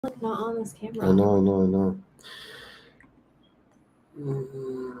Like not on this camera. I know.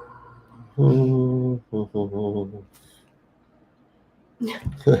 Yeah,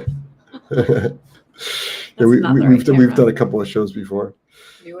 That's not the right we've done camera. a couple of shows before.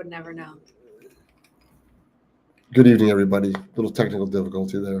 You would never know. Good evening, everybody. Little technical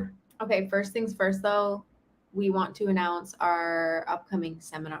difficulty there. Okay, first things first though, we want to announce our upcoming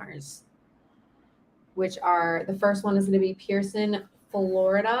seminars, which are the first one is going to be Pearson,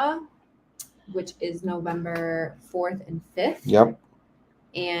 Florida, which is November 4th and 5th. Yep.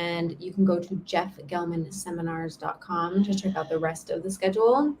 And you can go to jeffgelmanseminars.com to check out the rest of the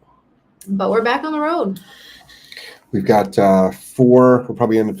schedule. But we're back on the road. We've got 4. We'll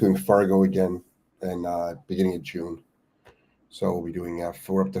probably end up doing Fargo again in beginning of June. So we'll be doing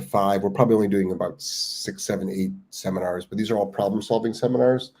 4 up to 5. We're probably only doing about 6, 7, 8 seminars, but these are all problem-solving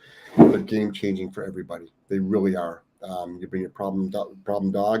seminars. They're game-changing for everybody. They really are. You bring your problem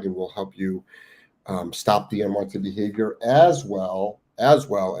dog, and we'll help you stop the unwanted behavior as well as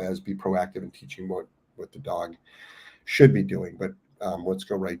be proactive in teaching what the dog should be doing. But let's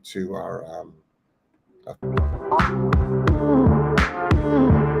go right to our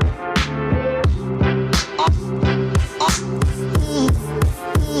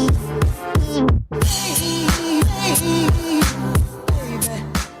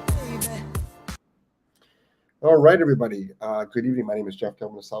All right, everybody. Good evening. My name is Jeff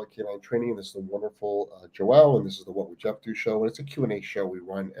Gelman of Solid Canine Training, and this is the wonderful Joelle, and this is the What Would Jeff Do show. And it's a Q&A show we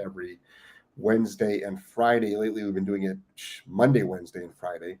run every Wednesday and Friday. Lately, we've been doing it Monday, Wednesday, and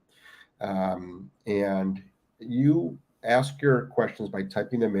Friday. And you ask your questions by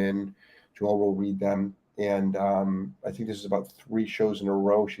typing them in. Joelle will read them. And I think this is about 3 shows in a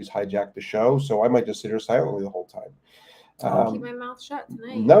row she's hijacked the show, so I might just sit here silently the whole time. I'll keep my mouth shut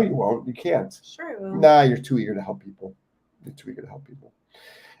tonight. No, you won't. You can't. Sure I will. Nah, you're too eager to help people.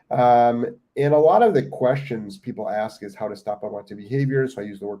 And a lot of the questions people ask is how to stop unwanted behavior. So I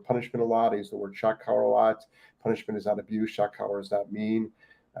use the word punishment a lot. I use the word shock collar a lot. Punishment is not abuse. Shock collar is not mean.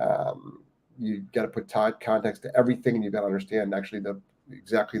 You got to put context to everything, and you've got to understand actually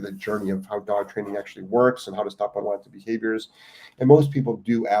exactly the journey of how dog training actually works and how to stop unwanted behaviors. And most people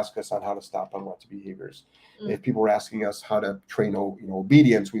do ask us on how to stop unwanted behaviors. If people were asking us how to train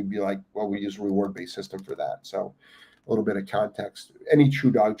obedience, we'd be like, well, we use a reward-based system for that. So a little bit of context. Any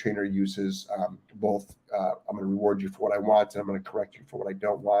true dog trainer uses both. I'm going to reward you for what I want, and I'm going to correct you for what I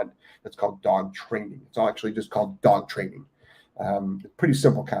don't want. That's called dog training. It's actually just called dog training. Pretty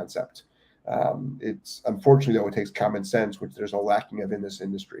simple concept. It's unfortunately, though, it takes common sense, which there's a lacking of in this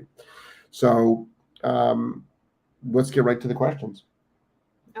industry. So let's get right to the questions.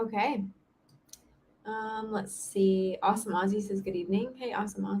 Okay. Let's see. Awesome Aussie says good evening. Hey,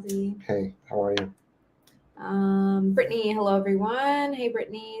 Awesome Aussie. Hey, how are you? Brittany, hello everyone. Hey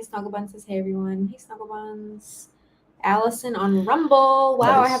Brittany. Snugglebun says hey everyone. Hey Snugglebuns. Allison on Rumble.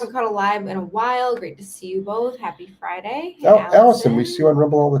 Wow, Nice. I haven't caught a live in a while. Great to see you both. Happy Friday. Hey, Allison, we see you on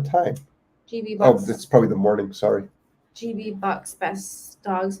Rumble all the time. GB Bucks. Oh, that's probably the morning. Sorry. GB Bucks best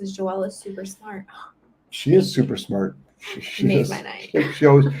dog says Joelle is super smart. She is super smart. She made is, my night.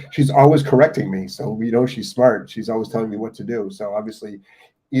 She's always correcting me, so we know she's smart. She's always telling me what to do. So obviously,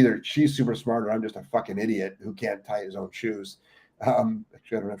 either she's super smart or I'm just a fucking idiot who can't tie his own shoes. Actually,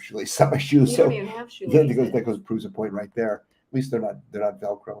 I don't have shoelaces on my shoes. You so don't even have shoelaces. that goes proves a point right there. At least they're not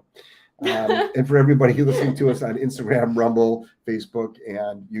Velcro. And for everybody who listening to us on Instagram, Rumble, Facebook,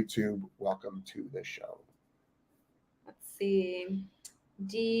 and YouTube, welcome to the show. Let's see.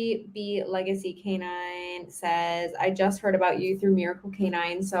 DB Legacy Canine says, I just heard about you through Miracle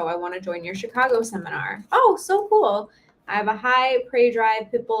Canine, so I want to join your Chicago seminar. Oh, so cool. I have a high prey drive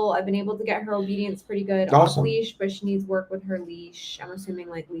pit bull. I've been able to get her obedience pretty good off leash, but she needs work with her leash. I'm assuming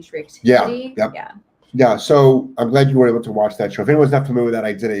like leash reactivity. Yeah. So I'm glad you were able to watch that show. If anyone's not familiar with that,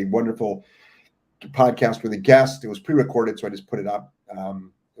 I did a wonderful podcast with a guest. It was pre-recorded, so I just put it up.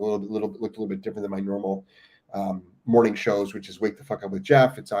 Looked a little bit different than my normal morning shows, which is Wake the Fuck Up with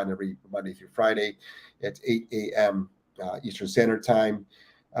Jeff. It's on every Monday through Friday at 8 a.m. Eastern Standard Time.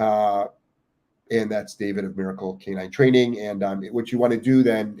 And that's David of Miracle Canine Training. And what you want to do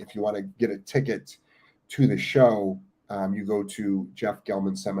then, if you want to get a ticket to the show, you go to Jeff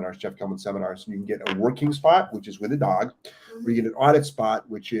Gelman Seminars, and you can get a working spot, which is with a dog, or you get an audit spot,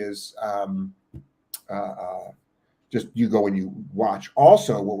 which is just you go and you watch.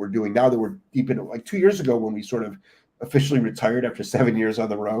 Also, what we're doing now that we're deep into, like 2 years ago when we sort of officially retired after 7 years on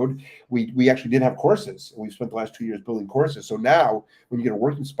the road, we actually did have courses. We spent the last 2 years building courses. So now when you get a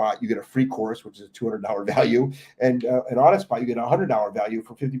working spot, you get a free course, which is a $200 value, and an audit spot, you get a $100 value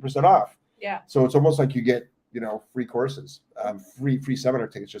for 50% off. Yeah. So it's almost like you get free courses, free seminar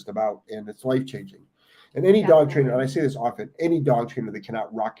tickets just about, and it's life-changing. And any dog trainer, and I say this often, any dog trainer that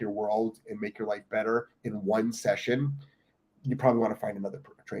cannot rock your world and make your life better in one session, you probably want to find another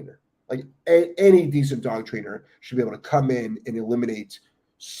trainer. Like any decent dog trainer should be able to come in and eliminate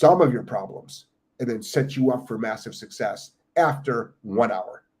some of your problems and then set you up for massive success after 1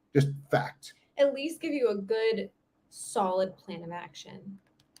 hour. Just fact. At least give you a good, solid plan of action.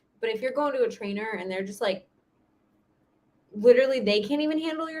 But if you're going to a trainer and they're just like, literally, they can't even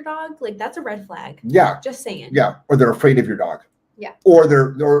handle your dog, like that's a red flag. Yeah. Just saying. Yeah. Or they're afraid of your dog. Yeah. Or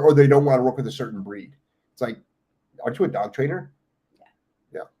they don't want to work with a certain breed. It's like, aren't you a dog trainer?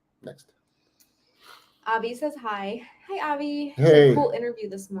 Yeah. Next. Avi says hi. Hi, Avi. Hey. Cool interview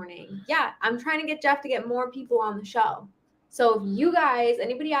this morning. Yeah, I'm trying to get Jeff to get more people on the show. So if you guys,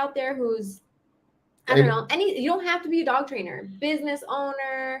 anybody out there who's, I don't know, you don't have to be a dog trainer, business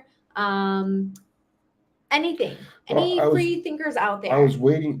owner, anything, free thinkers out there. I was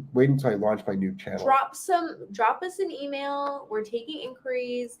waiting until I launched my new channel. Drop us an email. We're taking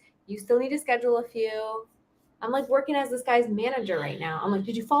inquiries. You still need to schedule a few. I'm like working as this guy's manager right now. I'm like,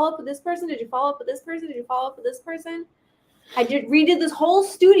 did you follow up with this person? Did you follow up with this person? Did you follow up with this person? I redid this whole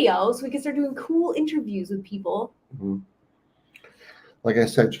studio so we can start doing cool interviews with people. Mm-hmm. Like I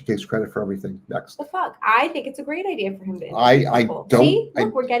said, she takes credit for everything. Next. The fuck? I think it's a great idea for him to I people. don't. See?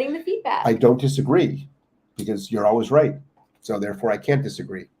 Look, we're getting the feedback. I don't disagree because you're always right. So therefore, I can't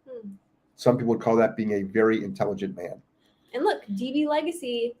disagree. Some people would call that being a very intelligent man. And look, DB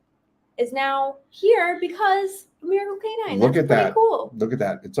Legacy is now here because of Miracle Canine. Look at that. Cool. Look at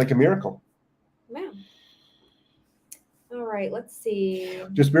that. It's like a miracle. Yeah. All right, let's see.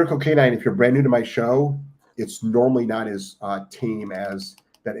 Just Miracle Canine, if you're brand new to my show, it's normally not as tame as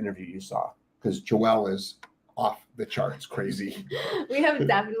that interview you saw because Joelle is off the charts crazy. We have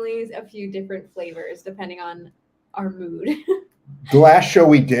definitely a few different flavors depending on our mood. The last show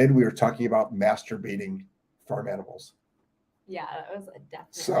we did, we were talking about masturbating farm animals. Yeah, that was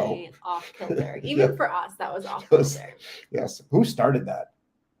definitely off kilter. For us, that was off Yes. kilter. Yes. Who started that?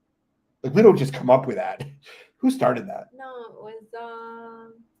 Like, we don't just come up with that. Who started that? No, it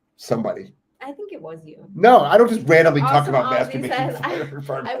was Somebody. I think it was you. No, I don't just randomly talk Awesome about Ozzy masturbating. says,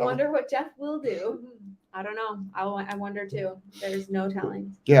 farm I animals. wonder what Jeff will do. I don't know. I wonder too. There's no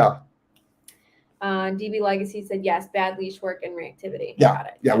telling. Yeah. DB Legacy said yes, bad leash work and reactivity. Yeah. Got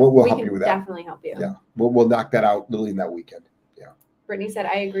it. Yeah, we'll help can you with that. Definitely help you. Yeah. We'll knock that out literally in that weekend. Yeah. Brittany said,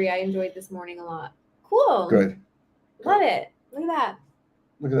 I agree. I enjoyed this morning a lot. Cool. Good. Love it. Look at that.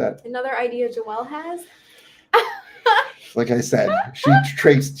 Look at that. Another idea Joelle has. Like I said,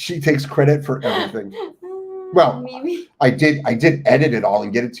 she takes credit for everything. Well, maybe. I did edit it all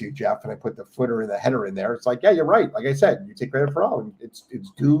and get it to you, Jeff, and I put the footer and the header in there. It's like, yeah, you're right. Like I said, you take credit for all, and it's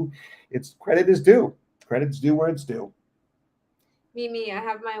due. It's credit is due. Credit's due where it's due. Mimi, I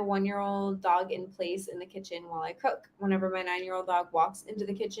have my 1-year-old dog in place in the kitchen while I cook. Whenever my 9-year-old dog walks into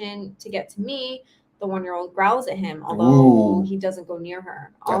the kitchen to get to me, the 1-year-old growls at him, although he doesn't go near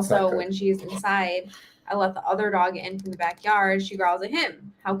her. That's not Also, good. when she's inside, I let the other dog in from the backyard. She growls at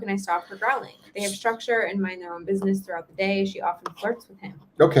him. How can I stop her growling? They have structure and mind their own business throughout the day. She often flirts with him.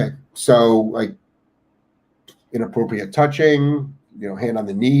 Okay, so like inappropriate touching, hand on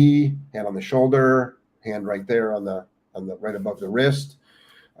the knee, hand on the shoulder, hand right there on the right above the wrist.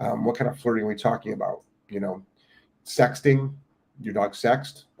 What kind of flirting are we talking about? Sexting, your dog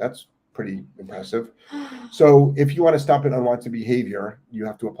sexed. That's pretty impressive. So if you want to stop an unwanted behavior, you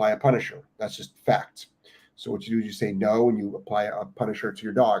have to apply a punisher. That's just fact. So what you do is you say no and you apply a punisher to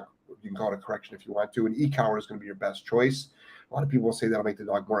your dog. You can call it a correction if you want to. An e-collar is going to be your best choice. A lot of people will say that'll make the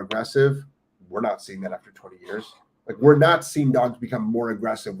dog more aggressive. We're not seeing that after 20 years. Like, we're not seeing dogs become more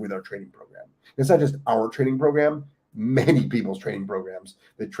aggressive with our training program. It's not just our training program, many people's training programs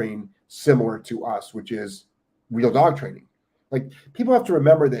that train similar to us, which is real dog training. Like, people have to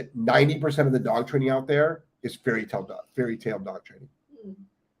remember that 90% of the dog training out there is fairy tale dog training.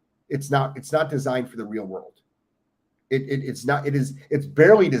 It's not designed for the real world. It's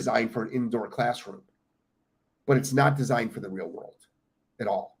barely designed for an indoor classroom, but it's not designed for the real world at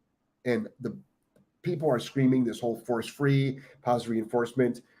all. And the people are screaming this whole force-free, positive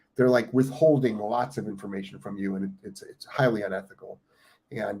reinforcement. They're like withholding lots of information from you, and it's highly unethical.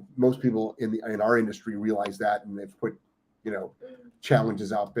 And most people in our industry realize that, and they've put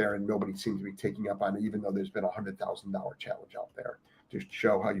challenges out there, and nobody seems to be taking up on it, even though there's been $100,000 challenge out there to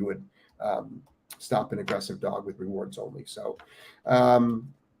show how you would stop an aggressive dog with rewards only. So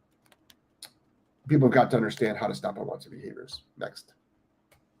people have got to understand how to stop unwanted behaviors. Next.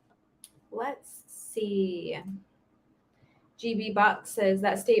 Let's see. GB Buck says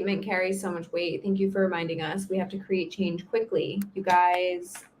that statement carries so much weight. Thank you for reminding us. We have to create change quickly. You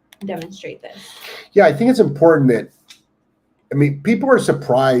guys demonstrate this. Yeah, I think it's important that, I mean, people are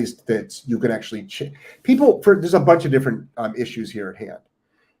surprised that you can actually there's a bunch of different issues here at hand.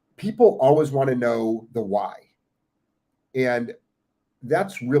 People always want to know the why. And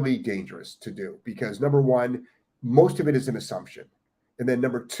that's really dangerous to do because number one, most of it is an assumption. And then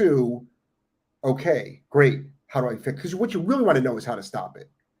number two, okay, great. How do I fix? Because what you really want to know is how to stop it.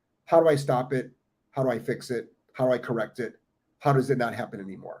 How do I stop it? How do I fix it? How do I correct it? How does it not happen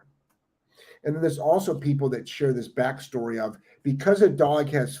anymore? And then there's also people that share this backstory of because a dog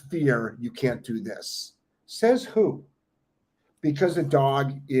has fear, you can't do this. Says who? Because a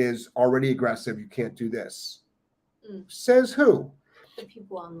dog is already aggressive, you can't do this. Says who? The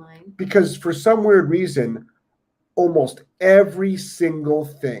people online. Because for some weird reason, almost every single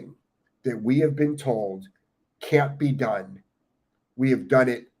thing that we have been told can't be done, we have done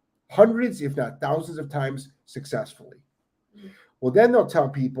it hundreds, if not thousands of times successfully. Well, then they'll tell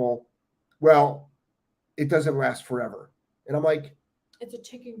people, well, it doesn't last forever. And I'm like, it's a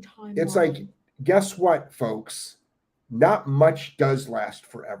ticking time. It's like, guess what, folks? Not much does last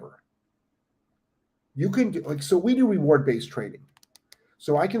forever. You can do, so we do reward-based training.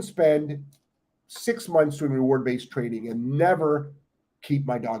 So I can spend 6 months doing reward-based training and never keep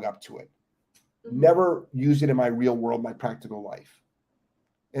my dog up to it. Never use it in my real world, my practical life.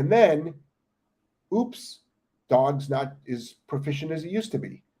 And then, oops, dog's not as proficient as it used to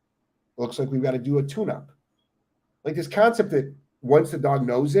be. Looks like we've got to do a tune-up. Like this concept that once the dog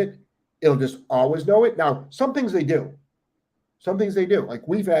knows it, it'll just always know it. Now, some things they do. Some things they do. Like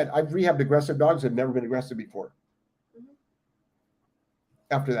I've rehabbed aggressive dogs that have never been aggressive before.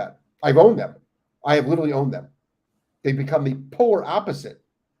 After that, I've owned them. I have literally owned them. They become the polar opposite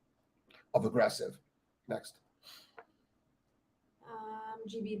of aggressive. Next.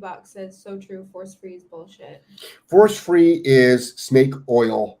 GB Buck says, so true. Force free is bullshit. Force free is snake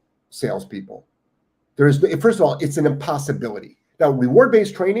oil salespeople. First of all, it's an impossibility. Now,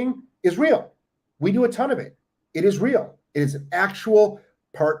 reward-based training is real. We do a ton of it. It is real. It is an actual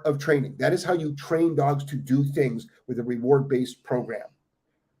part of training. That is how you train dogs to do things with a reward-based program.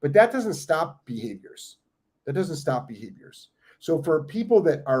 But that doesn't stop behaviors. That doesn't stop behaviors. So for people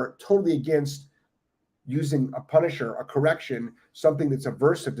that are totally against using a punisher, a correction, something that's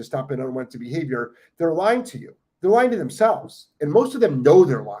aversive to stop an unwanted behavior, they're lying to you. They're lying to themselves. And most of them know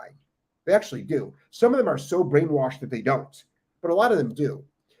they're lying. They actually do. Some of them are so brainwashed that they don't, but a lot of them do.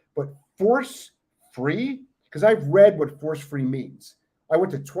 But force free, because I've read what force free means. I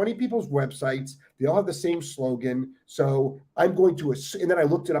went to 20 people's websites. They all have the same slogan. So I'm going to assume, and then I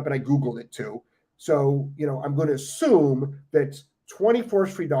looked it up and I Googled it too. So, I'm going to assume that 20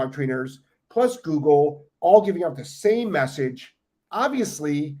 force-free dog trainers plus Google all giving out the same message.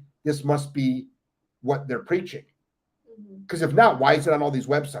 Obviously, this must be what they're preaching. Because if not, why is it on all these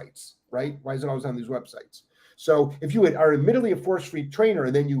websites, right? Why is it always on these websites? So if you are admittedly a force-free trainer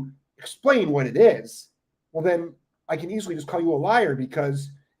and then you explain what it is, well, then I can easily just call you a liar because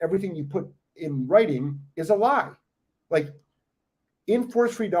everything you put in writing is a lie. Like in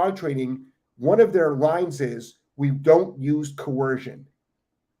force-free dog training, one of their lines is, we don't use coercion.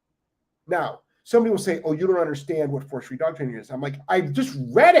 Now, somebody will say, oh, you don't understand what force-free dog training is. I'm like, I just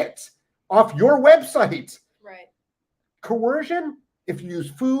read it off your website. Right. Coercion, if you use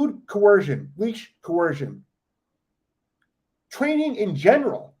food, coercion, leash, coercion. Training in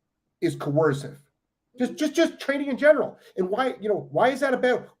general is coercive. Just training in general. And why is that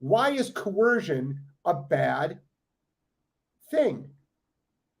about? Why is coercion a bad thing?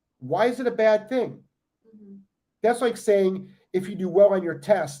 Why is it a bad thing? That's like saying if you do well on your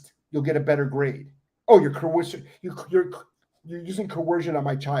test, you'll get a better grade. Oh, you're using coercion on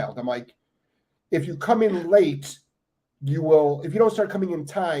my child. I'm like, if you come in late, you will. If you don't start coming in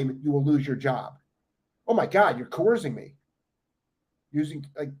time, you will lose your job. Oh my God, you're coercing me. Using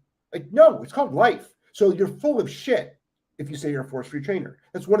no, it's called life. So you're full of shit if you say you're a force-free trainer.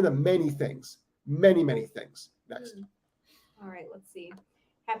 That's one of the many things. Many, many things. Next. All right, let's see.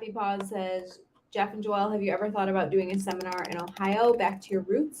 Happy Paws says, Jeff and Joelle, have you ever thought about doing a seminar in Ohio, back to your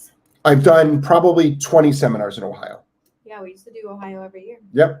roots? I've done probably 20 seminars in Ohio. Yeah, we used to do Ohio every year.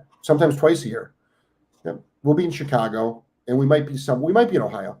 Yep, sometimes twice a year. Yep, we'll be in Chicago, and we might be in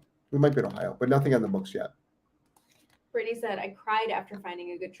Ohio. We might be in Ohio, but nothing on the books yet. Brittany said, I cried after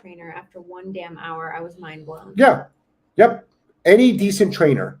finding a good trainer. After 1 damn hour, I was mind blown. Yeah, yep. Any decent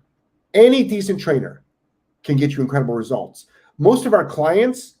trainer can get you incredible results. Most of our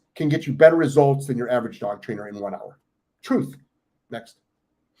clients can get you better results than your average dog trainer in 1 hour. Truth. Next.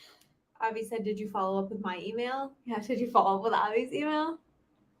 Avi said, did you follow up with my email? Yeah, did you follow up with Avi's email?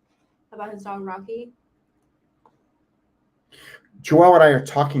 About his dog Rocky? Joelle and I are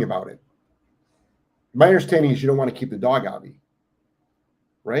talking about it. My understanding is you don't want to keep the dog, Avi.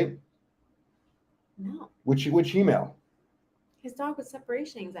 Right? No. Which email? His dog with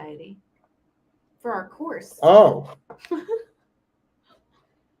separation anxiety. For our course. Oh,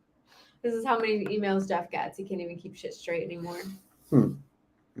 This is how many emails Jeff gets. He can't even keep shit straight anymore.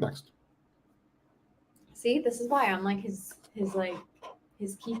 next. See, this is why I'm like his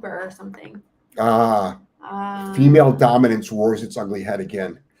keeper or something. Female dominance roars its ugly head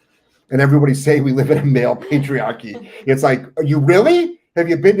again. And everybody's saying we live in a male patriarchy. It's like, are you really? Have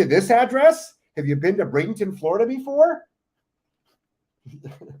you been to this address? Have you been to Bradenton, Florida before?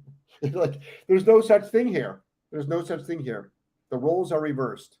 Like, there's no such thing here. There's no such thing here. The roles are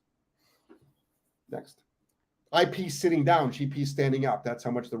reversed. Next. I pee sitting down, she pees standing up. That's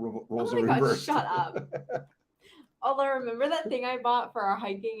how much the roles Oh are my God, reversed. shut up. Although, remember that thing I bought for our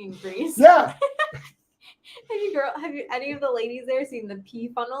hiking in Greece? Yeah, Have you any of the ladies there seen the pee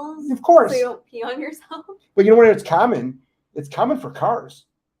funnels? of course. So you don't pee on yourself? But you know where it's common? It's common for cars.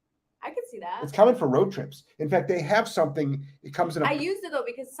 I could see that. It's common for road trips. In fact, they have something. It comes in a. I used it though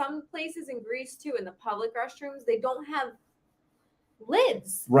because some places in Greece too, in the public restrooms, they don't have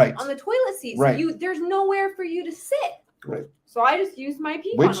lids Right. on the toilet seat. Right. So there's nowhere for you to sit. Right. So I just used my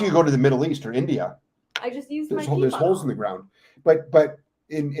pee Wait funnel. till you go to the Middle East or India. I just used There's, my pee there's funnel. holes in the ground. But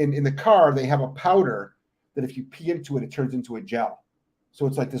in the car, they have a powder that if you pee into it, it turns into a gel. So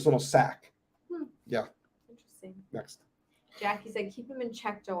it's like this little sack. Yeah. Interesting. Next, Jackie said, keep him in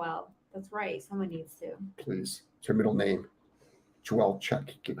check, Joelle. That's right. Someone needs to. please. It's her middle name. Joelle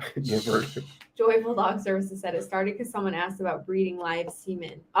Check. Give her. Joyful Dog Services said it started because someone asked about breeding live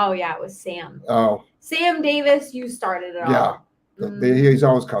semen. Oh, yeah, it was Sam. Oh, Sam Davis, you started it yeah. all. He's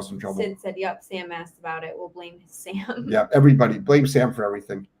always causing trouble. Sid said, yep, Sam asked about it. We'll blame Sam. Yeah, everybody. Blame Sam for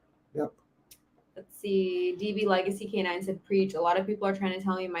everything. Let's see. DB Legacy K9 said, preach. A lot of people are trying to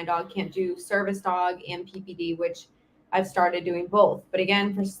tell me my dog can't do service dog and PPD, which I've started doing both. But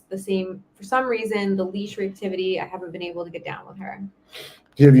again, for some reason, the leash reactivity, I haven't been able to get down with her.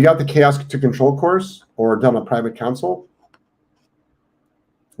 Have you got the Chaos to Control course or done a private consult?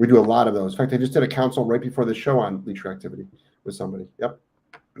 We do a lot of those. In fact, I just did a consult right before the show on leash reactivity with somebody. Yep.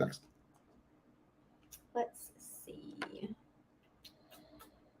 Next. Let's see.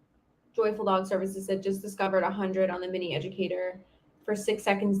 Joyful Dog Services said, just discovered 100 on the mini educator. For 6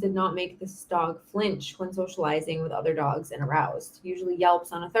 seconds did not make this dog flinch when socializing with other dogs and aroused. Usually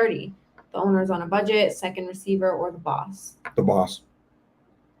yelps on a 30. The owner's on a budget, second receiver, or the boss. The boss.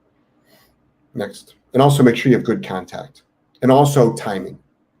 Next. And also make sure you have good contact. And also timing.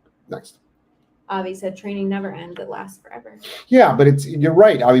 Next. Avi said, training never ends. It lasts forever. Yeah, but you're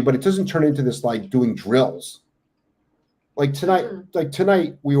right, Avi, but it doesn't turn into this like doing drills. Like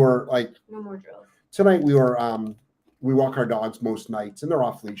tonight we were like No more drills. tonight we were we walk our dogs most nights and they're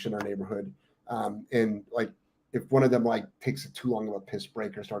off leash in our neighborhood. And like if one of them like takes too long of a piss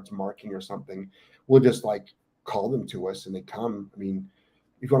break or starts marking or something, we'll just like call them to us and they come. I mean,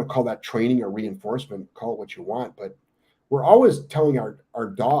 if you want to call that training or reinforcement, call it what you want. But we're always telling our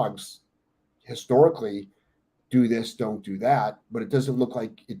dogs historically, do this, don't do that. But it doesn't look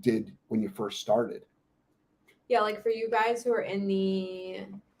like it did when you first started. Yeah, like for you guys who are in the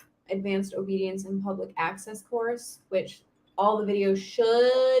Advanced Obedience and Public Access course, which all the videos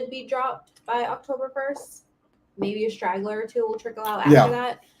should be dropped by October 1st. Maybe a straggler or two will trickle out after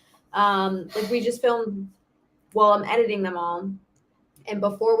that. Like we just filmed while I'm editing them all. And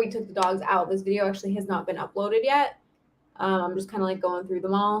before we took the dogs out, this video actually has not been uploaded yet. I'm just kind of like going through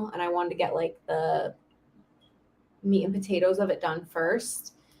them all. And I wanted to get like the meat and potatoes of it done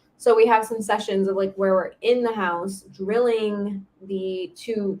first. So we have some sessions of like where we're in the house drilling the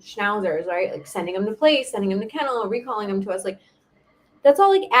 2 schnauzers, right? Like sending them to place, sending them to kennel, recalling them to us. Like that's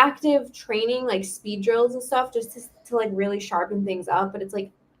all like active training, like speed drills and stuff, just to like really sharpen things up. But it's like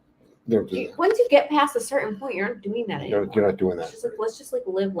once you get past a certain point, you're not doing that anymore. You're not doing that. Let's just like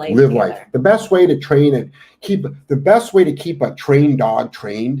live life. Live together. life. The best way to train and keep a trained dog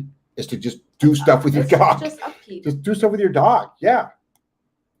trained is to just do stuff with your dog. Just upkeep. Just do stuff with your dog. Yeah.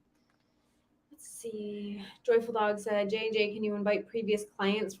 Let's see. Joyful Dog said, J&J, can you invite previous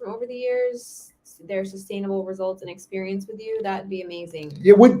clients from over the years, their sustainable results and experience with you? That'd be amazing.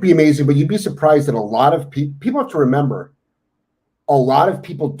 It would be amazing, but you'd be surprised that a lot of people have to remember, a lot of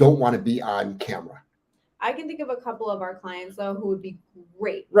people don't want to be on camera. I can think of a couple of our clients, though, who would be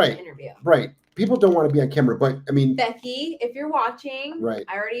great Right. to interview. Right. People don't want to be on camera, but I mean, Becky, if you're watching, right.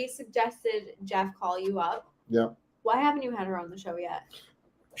 I already suggested Jeff call you up. Yeah. Why haven't you had her on the show yet?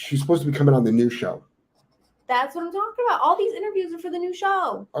 She's supposed to be coming on the new show. That's what I'm talking about. All these interviews are for the new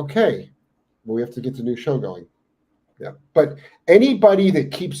show. Okay. Well, we have to get the new show going. Yeah. But anybody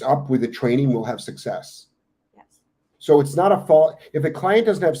that keeps up with the training will have success. Yes. So it's not a fault. If a client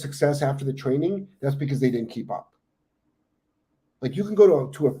doesn't have success after the training, that's because they didn't keep up. Like you can go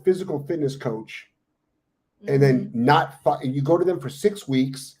to a physical fitness coach and then you go to them for 6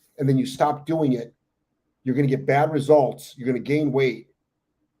 weeks and then you stop doing it. You're going to get bad results. You're going to gain weight.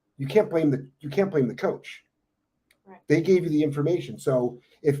 You can't blame the coach. Right. They gave you the information. So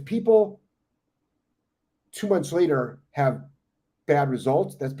if people 2 months later have bad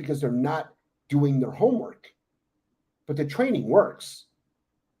results, that's because they're not doing their homework. But the training works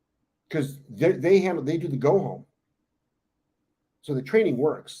because they do the go home. So the training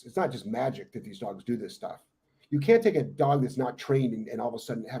works. It's not just magic that these dogs do this stuff. You can't take a dog that's not trained and all of a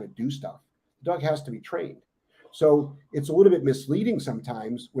sudden have it do stuff. The dog has to be trained. So it's a little bit misleading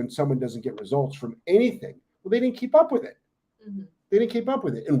sometimes when someone doesn't get results from anything. Well, they didn't keep up with it. Mm-hmm. They didn't keep up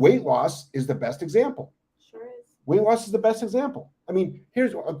with it. And weight loss is the best example. Sure is. Weight loss is the best example. I mean,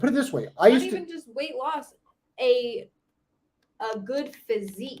 I'll put it this way. Not even just weight loss, a good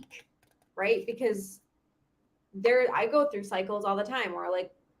physique, right? Because I go through cycles all the time where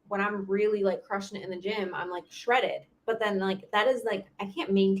like when I'm really like crushing it in the gym, I'm like shredded. But then like that is like I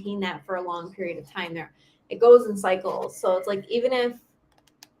can't maintain that for a long period of time there. It goes in cycles. So it's like even if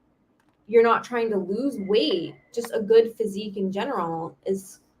you're not trying to lose weight, just a good physique in general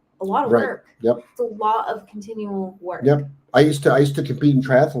is a lot of work. Yep. It's a lot of continual work. Yep. I used to compete in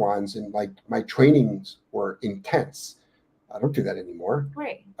triathlons and like my trainings were intense. I don't do that anymore.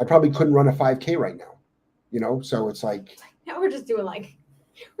 Right. I probably couldn't run a 5K right now. So it's like now we're doing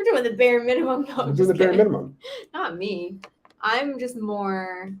the bare minimum. No, we're doing the bare minimum. Not me. I'm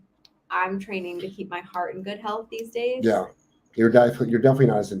training to keep my heart in good health these days. Yeah. You're definitely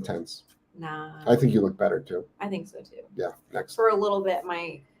not as intense. Nah. I think you look better too. I think so too. Yeah. Next. For a little bit,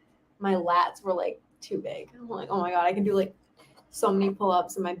 my lats were like too big. I'm like, oh my God, I can do like so many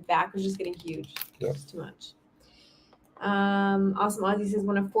pull-ups and my back was just getting huge. Yeah. It's too much. Awesome Ozzy says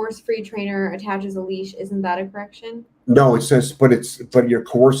when a force-free trainer attaches a leash, isn't that a correction? No, it says, but you're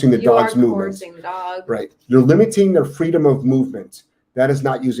coercing the dog's movement. Coercing the dog. Right. You're limiting their freedom of movement. That is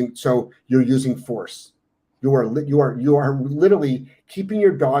not so you're using force. You are literally keeping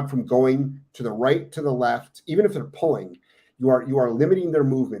your dog from going to the right, to the left, even if they're pulling. You are limiting their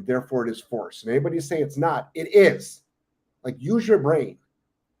movement. Therefore, it is force. And anybody say it's not, it is. Like use your brain.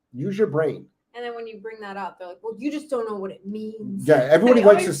 Use your brain. And then when you bring that up, they're like, well, you just don't know what it means. Yeah, everybody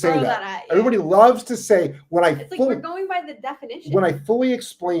likes to say that. Everybody loves to say it's like we're going by the definition. When I fully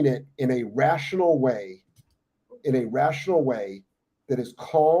explain it in a rational way that is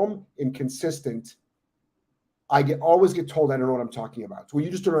calm and consistent, I always get told I don't know what I'm talking about. So you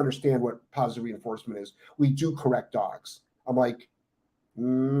just don't understand what positive reinforcement is. We do correct dogs. I'm like,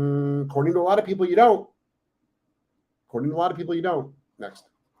 according to a lot of people, you don't. According to a lot of people, you don't. Next.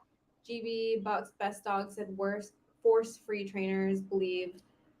 GB Buck's Best Dog said force-free trainers believe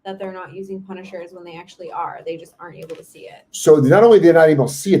that they're not using punishers when they actually are. They just aren't able to see it. So not only they're not able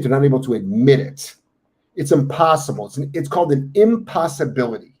to see it, they're not able to admit it. It's impossible. It's called an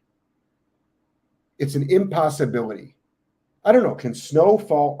impossibility. It's an impossibility. I don't know. Can snow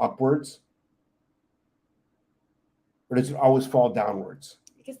fall upwards? Or does it always fall downwards?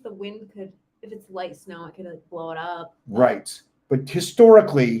 I guess the wind could, if it's light snow, it could like blow it up. Right. But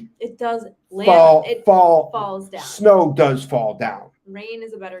historically, it does falls down. Snow does fall down. Rain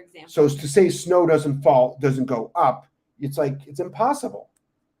is a better example. So to say snow doesn't go up, it's like it's impossible.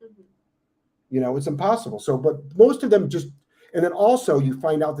 Mm-hmm. It's impossible. So, but most of them just, and then also you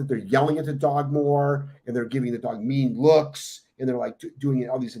find out that they're yelling at the dog more, and they're giving the dog mean looks, and they're like doing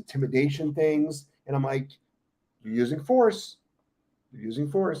all these intimidation things. And I'm like, you're using force. You're using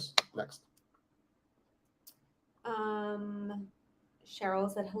force. Next.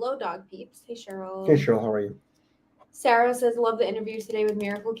 Cheryl said, hello, dog peeps. Hey, Cheryl. Hey, Cheryl. How are you? Sarah says, love the interviews today with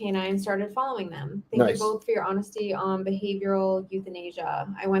Miracle Canine. Started following them. Thank you both for your honesty on behavioral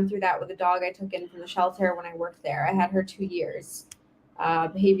euthanasia. I went through that with a dog I took in from the shelter when I worked there. I had her 2 years.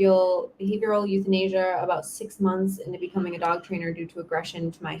 Behavioral euthanasia about 6 months into becoming a dog trainer due to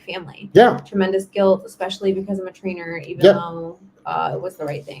aggression to my family. Yeah. Tremendous guilt, especially because I'm a trainer, even though it was the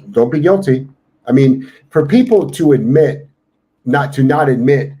right thing. Don't be guilty. I mean, for people to not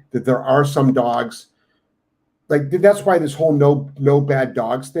admit that there are some dogs, like that's why this whole no bad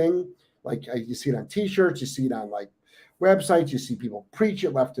dogs thing, like you see it on t-shirts, you see it on like websites, you see people preach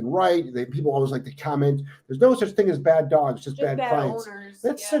it left and right. People always like to comment, there's no such thing as bad dogs, just bad clients. Owners.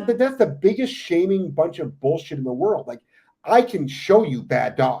 That's the biggest shaming bunch of bullshit in the world. Like, I can show you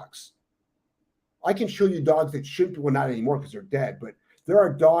bad dogs. I can show you dogs that shouldn't be, well, not anymore because they're dead, but there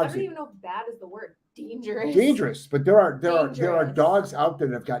are I dogs don't even know if bad is the word. Dangerous. dangerous, but there are Dangerous. dogs out there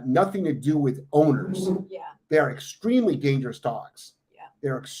that have got nothing to do with owners. Yeah. They are extremely dangerous dogs. Yeah.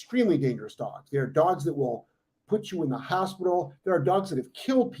 They're extremely dangerous dogs. They are dogs that will put you in the hospital. There are dogs that have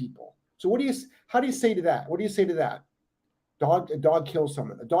killed people. So how do you say to that? What do you say to that? A dog kills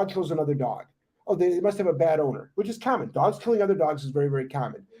someone. A dog kills another dog. Oh, they must have a bad owner, which is common. Dogs killing other dogs is very, very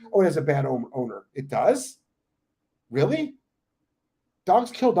common. Oh, it has a bad owner. It does? Really? Dogs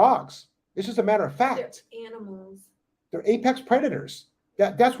kill dogs. It's just a matter of fact. They're animals. They're apex predators.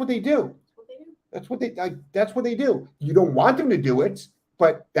 That's what they do. That's what they do. That's what they do. You don't want them to do it,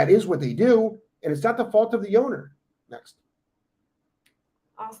 but that is what they do, and it's not the fault of the owner. Next.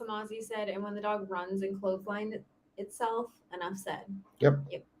 Awesome Ozzy said, and when the dog runs and clothesline itself, enough said. Yep.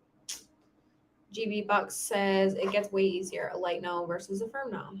 GB Bucks says it gets way easier, a light no versus a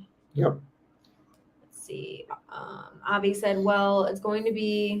firm no. Yep. Let's see. Avi said, well, it's going to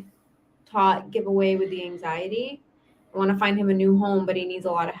be taught giveaway with the anxiety. I want to find him a new home, but he needs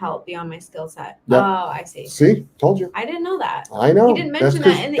a lot of help beyond my skill set. Yep. Oh, I see. See, told you. I didn't know that. I know. He didn't mention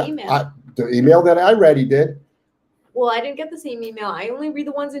that in the email. The email that I read, he did. Well, I didn't get the same email. I only read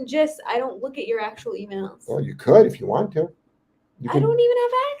the ones in GIST. I don't look at your actual emails. Well, you could if you want to. I don't even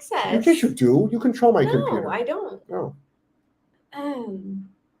have access. Yes, you do. You control my no, computer. I don't. No.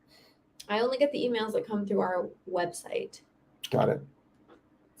 I only get the emails that come through our website. Got it.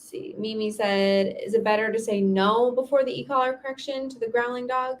 Let's see. Mimi said, is it better to say no before the e-collar correction to the growling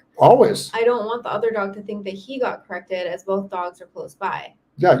dog? Always. I don't want the other dog to think that he got corrected as both dogs are close by.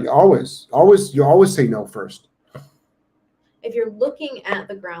 Yeah, you always say no first. If you're looking at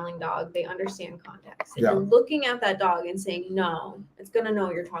the growling dog, they understand context. If Yeah. you're looking at that dog and saying no, it's going to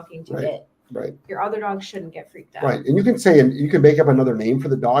know you're talking to Right. it. Right. Your other dog shouldn't get freaked out. Right. And you can say, and you can make up another name for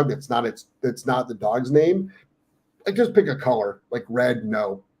the dog that's not the dog's name. Like just pick a color, like red,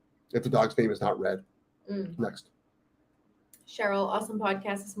 no. If the dog's name is not red. Next. Cheryl, awesome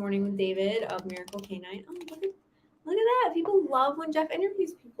podcast this morning with David of Miracle Canine. Oh, look at that. People love when Jeff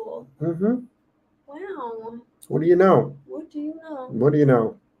interviews people. Mm-hmm. Wow. What do you know? What do you know? What do you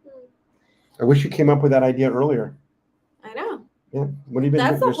know? I wish you came up with that idea earlier. I know. Yeah. What have you been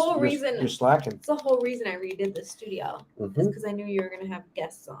That's doing? the whole reason. You're slacking. That's the whole reason I redid the studio. Mm-hmm. Because I knew you were going to have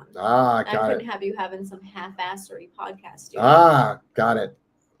guests on. Ah, I got couldn't it. have you having some half-assery podcast studio. Ah, got it.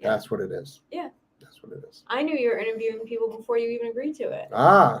 Yeah. That's what it is. Yeah. That's what it is. I knew you were interviewing people before you even agreed to it.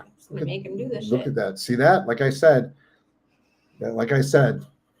 Ah. It's going to make him do this Look shit. at that. See that? Like I said.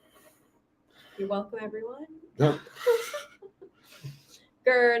 You're welcome, everyone. Yep.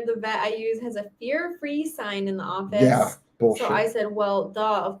 Gerd, the vet I use, has a fear-free sign in the office. Yeah. Bullshit. So I said, well,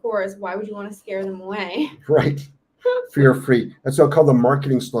 duh, of course. Why would you want to scare them away? Right. Fear free. That's what called the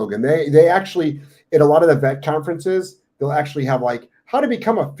marketing slogan. They actually, at a lot of the vet conferences, they'll actually have like how to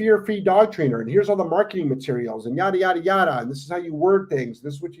become a fear-free dog trainer. And here's all the marketing materials and yada, yada, yada. And this is how you word things.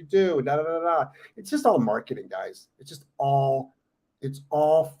 This is what you do. Da, da, da, da. It's just all marketing, guys. It's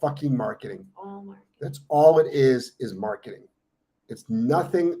all fucking marketing. All marketing. That's all it is marketing. It's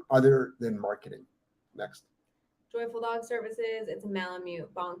nothing other than marketing. Next. Joyful Dog Services. It's a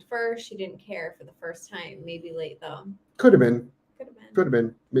Malamute. Bonked first. She didn't care for the first time. Maybe late, though. Could have been.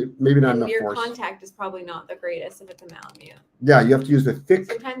 Maybe not And enough your force. contact is probably not the greatest if it's a Malamute. Yeah, you have to use the thick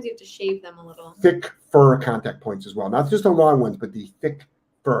Sometimes you have to shave them a little. fur contact points as well. Not just the long ones, but the thick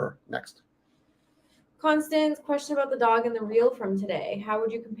fur. Next. Constance, question about the dog in the reel from today. How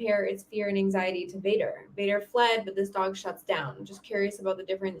would you compare its fear and anxiety to Vader? Vader fled, but this dog shuts down. I'm just curious about the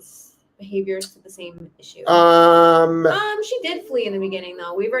difference behaviors to the same issue. She did flee in the beginning,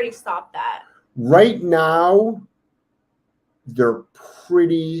 though. We've already stopped that. Right now, they're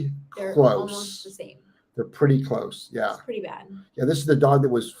pretty They're close. almost the same. They're pretty close. Yeah. It's pretty bad. Yeah. This is the dog that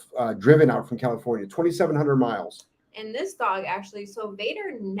was driven out from California, 2,700 miles. And this dog actually, so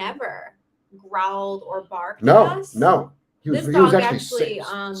Vader never growled or barked at No. us. No. He This was dog actually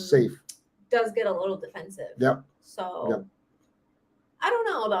actually, safe. Does get a little defensive. Yep. So Yep. I don't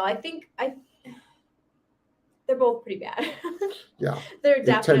know though. I think they're both pretty bad. Yeah. They're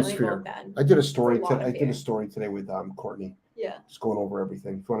Intense definitely fear. both bad. I did a story. It's a lot of I did fear. a story today with Courtney. Yeah. Just going over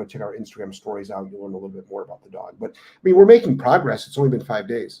everything. If you want to check our Instagram stories out, you'll learn a little bit more about the dog. But I mean, we're making progress. It's only been 5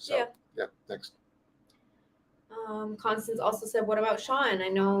 days. So yeah. Next. Constance also said, what about Sean? I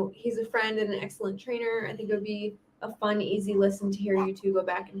know he's a friend and an excellent trainer. I think it would be a fun, easy listen to hear you two go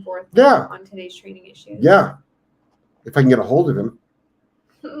back and forth Yeah. on today's training issues. Yeah. If I can get a hold of him.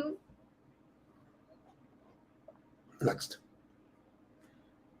 Next.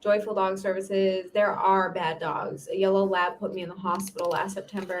 Joyful Dog Services, there are bad dogs. A yellow lab put me in the hospital last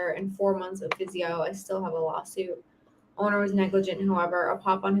September and 4 months of physio. I still have a lawsuit. Owner was negligent, however. A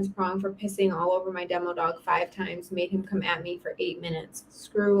pop on his prong for pissing all over my demo dog 5 times made him come at me for 8 minutes.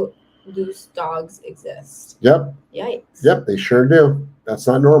 Screw loose dogs exist. Yep. Yikes. Yep. They sure do. That's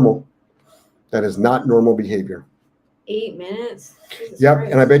not normal. That is not normal behavior. 8 minutes? Jesus Yep.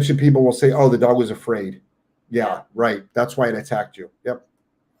 Christ. And I bet you people will say, oh, the dog was afraid. Yeah, right. That's why it attacked you. Yep.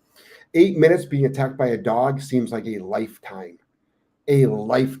 8 minutes being attacked by a dog seems like a lifetime. A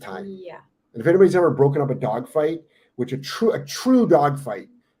lifetime. Yeah. And if anybody's ever broken up a dog fight, which a true dog fight,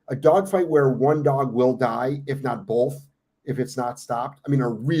 a dog fight where one dog will die, if not both, if it's not stopped. I mean, a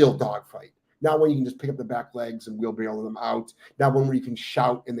real dog fight. Not one you can just pick up the back legs and wheelbarrow them out. Not one where you can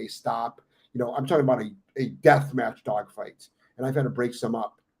shout and they stop. You know, I'm talking about a death match dog fight. And I've had to break some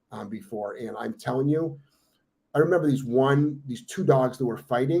up before. And I'm telling you, I remember these two dogs that were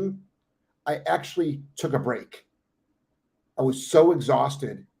fighting. I actually took a break. I was so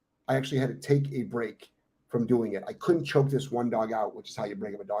exhausted. I actually had to take a break from doing it. I couldn't choke this one dog out, which is how you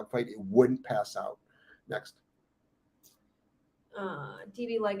break up a dog fight. It wouldn't pass out. Next.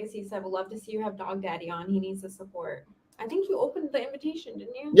 DB Legacy said, "Would love to see you have Dog Daddy on. He needs the support." I think you opened the invitation,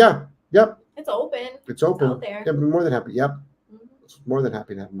 didn't you? Yeah. Yep. It's open. It's open. out there. Yeah, I'm more than happy. Yep. Mhm. More than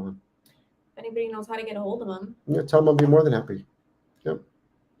happy to have him on. If anybody knows how to get a hold of him. Yeah, tell him I'll be more than happy.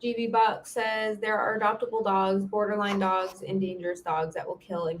 GB Buck says there are adoptable dogs, borderline dogs, and dangerous dogs that will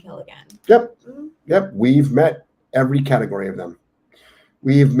kill and kill again. Yep. Mhm. Yep. We've met every category of them.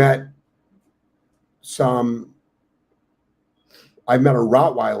 We've met I've met a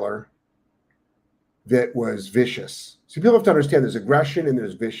Rottweiler that was vicious. So people have to understand there's aggression and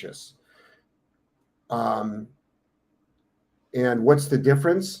there's vicious. And what's the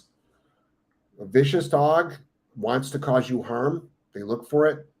difference? A vicious dog wants to cause you harm. They look for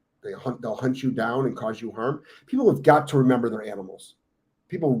it. They'll hunt you down and cause you harm. People have got to remember their animals.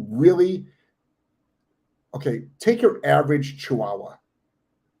 People really, okay, take your average Chihuahua.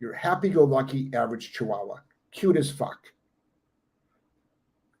 Your happy-go-lucky average Chihuahua. Cute as fuck.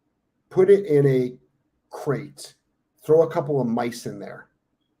 Put it in a crate. Throw a couple of mice in there.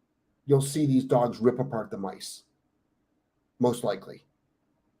 You'll see these dogs rip apart the mice. Most likely.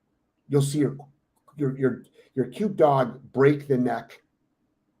 You'll see your cute dog break the neck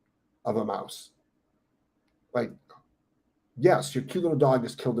of a mouse. Like, yes, your cute little dog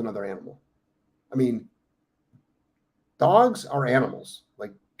just killed another animal. I mean, dogs are animals.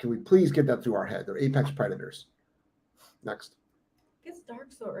 Like, can we please get that through our head? They're apex predators. Next. It gets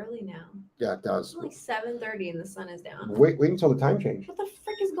dark so early now. Yeah, it does. It's only 7:30 and the sun is down. Wait until the time change. What the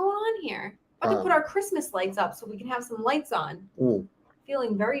frick is going on here? About to put our Christmas lights up so we can have some lights on.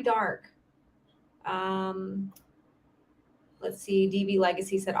 Feeling very dark. Let's see. DB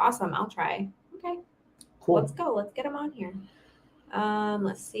Legacy said, "Awesome, I'll try." Okay, Cool. Let's go. Let's get them on here.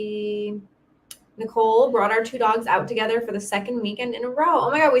 Let's see. Nicole brought our 2 dogs out together for the 2nd weekend in a row. Oh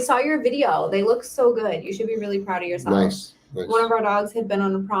my God, we saw your video. They look so good. You should be really proud of yourself. Nice. One of our dogs had been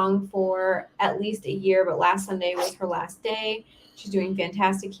on a prong for at least a year, but last Sunday was her last day. She's doing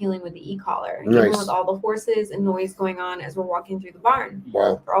fantastic healing with the e-collar, even with all the horses and noise going on as we're walking through the barn.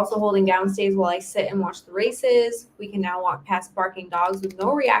 Wow. We're also holding downstays while I sit and watch the races. We can now walk past barking dogs with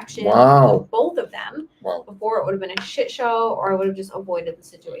no reaction. Wow. With both of them. Wow. Before it would have been a shit show, or I would have just avoided the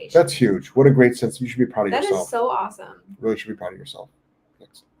situation. That's huge. What a great sense. You should be proud of yourself. That is so awesome. Really should be proud of yourself.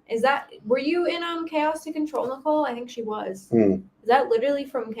 Thanks. Were you in Chaos to Control, Nicole? I think she was. Is that literally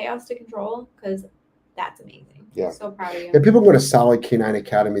from Chaos to Control? Because that's amazing. Yeah. So proud of you. If people go to Solid Canine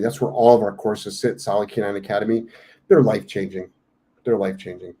Academy, that's where all of our courses sit, Solid Canine Academy. They're life-changing. They're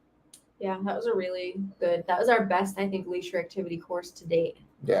life-changing. Yeah, that was that was our best, I think, leash activity course to date.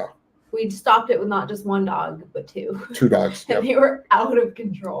 Yeah. We stopped it with not just 1 dog, but 2. 2 dogs. And they were out of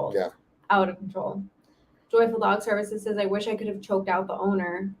control. Yeah. Out of control. Joyful Dog Services says, "I wish I could have choked out the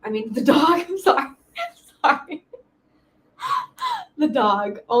owner. I mean, the dog. I'm sorry. Sorry. The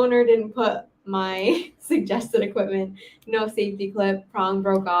dog owner didn't put my suggested equipment. No safety clip. Prong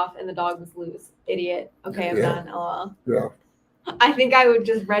broke off and the dog was loose. Idiot. Okay, I'm done. LOL. Yeah. I think I would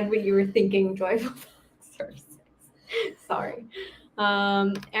just read what you were thinking, Joyful Dog Services. Sorry.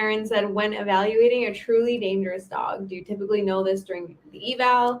 Aaron said, "When evaluating a truly dangerous dog, do you typically know this during the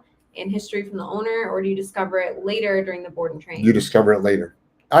eval and history from the owner, or do you discover it later during the board and train?" You discover it later.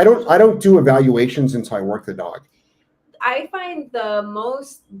 I don't do evaluations until I work the dog. I find the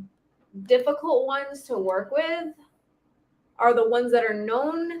most difficult ones to work with are the ones that are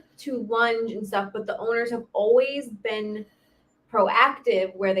known to lunge and stuff, but the owners have always been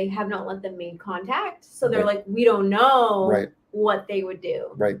proactive where they have not let them make contact. So they're like, "We don't know." Right. what they would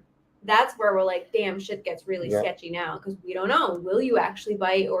do. Right. That's where we're like, damn, shit gets really Yeah. sketchy now because we don't know. Will you actually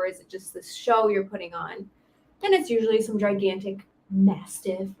bite, or is it just this show you're putting on? And it's usually some gigantic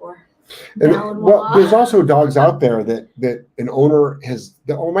mastiff or And, Malinois. well, there's also dogs out there that an owner has.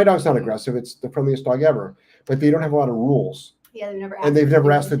 My dog's not aggressive. It's the friendliest dog ever, but they don't have a lot of rules, yeah, they've never and they've to never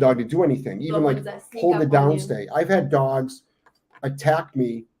do asked the anything. dog to do anything, even like ones that sneak hold up the on you. downstay. I've had dogs attack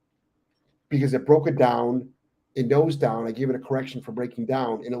me because it broke it down, it nose down. I gave it a correction for breaking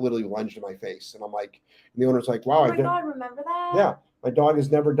down, and it literally lunged in my face. And I'm like, and the owner's like, wow, Oh my God, remember that? yeah, my dog has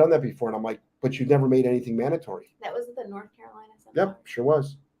never done that before. And I'm like, but you never made anything mandatory. That was at the North Carolina seminar. Yep, sure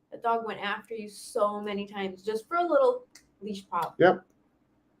was. The dog went after you so many times just for a little leash pop. Yep.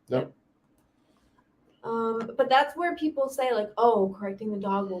 But that's where people say like, oh, correcting the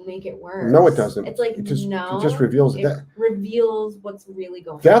dog will make it worse. No, it doesn't. It's like, It just no. reveals it that. reveals what's really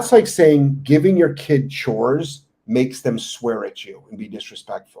going on. That's like saying giving your kid chores makes them swear at you and be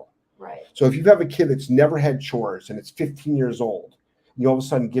disrespectful. Right. So if you have a kid that's never had chores and it's 15 years old, you all of a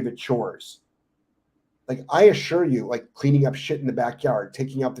sudden give it chores. Like I assure you, like cleaning up shit in the backyard,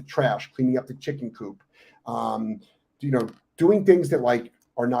 taking out the trash, cleaning up the chicken coop, doing things that like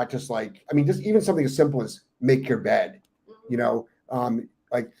are not just like, I mean, just even something as simple as make your bed,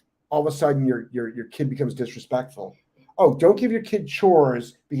 like all of a sudden your kid becomes disrespectful. Oh, don't give your kid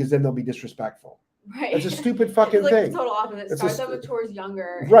chores because then they'll be disrespectful. Right. It's a stupid fucking it's like thing. the total opposite. It's Start them with chores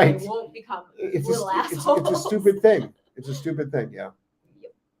younger, right. And they won't become It's little a, assholes. it's a stupid thing. It's a stupid thing. Yeah.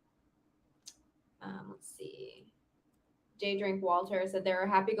 Yep. Let's see. J Drink Walter said there are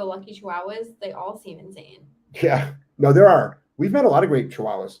happy-go-lucky Chihuahuas. They all seem insane. Yeah. No, there are. We've met a lot of great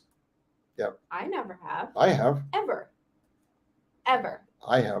Chihuahuas. I never have. I have. Ever.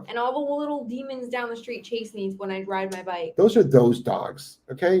 I have. And all the little demons down the street chase me when I ride my bike. Those are those dogs.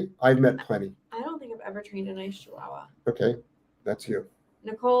 Okay. I've met plenty. I don't think I've ever trained a nice Chihuahua. Okay. That's you.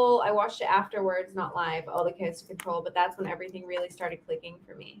 Nicole, I watched it afterwards, not live, all the chaos to control, but that's when everything really started clicking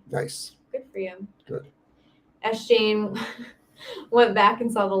for me. Nice. Good for you. Good. S. Jane went back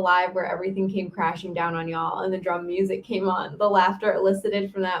and saw the live where everything came crashing down on y'all and the drum music came on. The laughter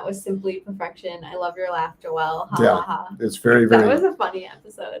elicited from that was simply perfection. I love your laughter. Well, ha Yeah. ha ha. It's very, very. That was a funny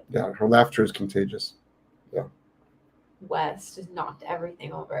episode. Yeah. Her laughter is contagious. Wes just knocked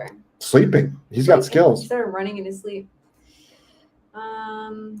everything over. Sleeping. He's got He skills. started running in his sleep.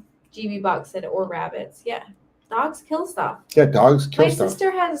 GB Box said, or rabbits. Yeah. Dogs kill stuff. Yeah. Dogs kill My stuff.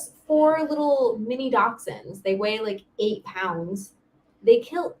 sister has 4 little mini dachshunds. They weigh like 8 pounds. They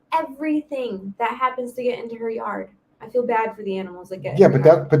kill everything that happens to get into her yard. I feel bad for the animals that get. Yeah, in her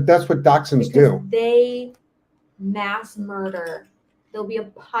yard but that's what dachshunds because do. they mass murder. There'll be a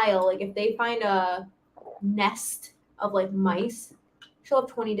pile. Like if they find a nest of like mice, she'll have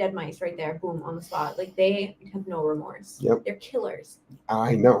 20 dead mice right there, boom, on the spot. Like they have no remorse. Yep. They're killers.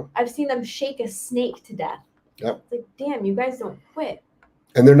 I know. I've seen them shake a snake to death. Yep. It's like, damn, you guys don't quit.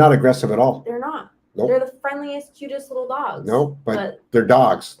 And they're not aggressive at all. They're not. Nope. They're the friendliest, cutest little dogs. No, but they're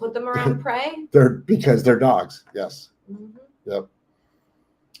dogs. Put them around prey. Because they're dogs. Yes. Mm-hmm. Yep.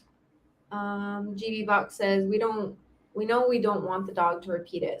 GB Box says we know we don't want the dog to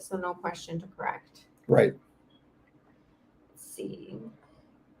repeat it, so no question to correct. Right. Let's see.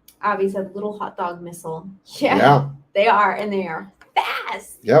 Avi said little hot dog missile. Yeah. They are, and they are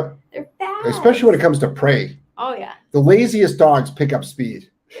fast. Yep. They're fast. Especially when it comes to prey. Oh yeah. The laziest dogs pick up speed.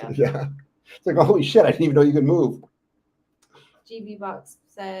 Yeah. Yeah. It's like, holy shit, I didn't even know you could move. GB Box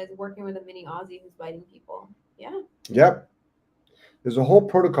says working with a mini Aussie who's biting people. Yeah. Yep. There's a whole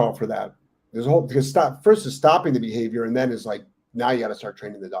protocol for that. There's a whole, because first is stopping the behavior, and then is like, now you got to start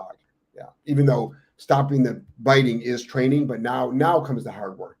training the dog. Yeah. Even though stopping the biting is training, but now comes the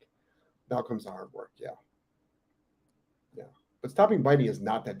hard work. Now comes the hard work. Yeah. Yeah. But stopping biting is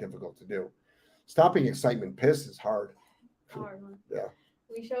not that difficult to do. Stopping excitement piss is hard. Hard one. Yeah.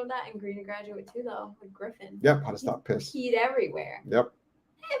 We showed that in Green Graduate too, though, with Griffin. Yep. How to stop piss. Peed everywhere. Yep.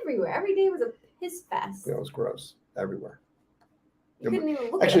 Everywhere. Every day was a piss fest. Yeah, it was gross everywhere. You couldn't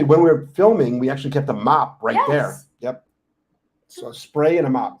even look Actually, at it. when we were filming, we actually kept a mop right there. Yes. Yep. So a spray and a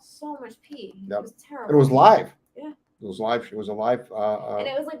mop. So much pee. Yep. It was terrible. And it was live. Yeah. It was live. It was a live. And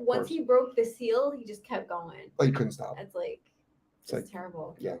it was like once course. he broke the seal, he just kept going. Like you couldn't stop. It's like, It's it's like-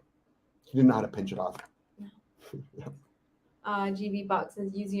 terrible. Yeah. He didn't know how to pinch it off. GB Box says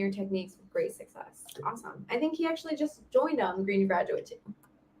using your techniques with great success. Awesome. I think he actually just joined Green Graduate too.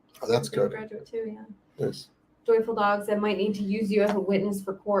 Oh, that's Green good. Graduate too, yeah. Nice. Joyful Dog said might need to use you as a witness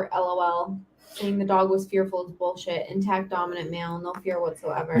for court. LOL. Saying the dog was fearful is bullshit. Intact dominant male, no fear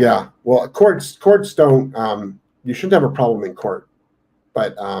whatsoever. Yeah. Well, courts don't. You shouldn't have a problem in court,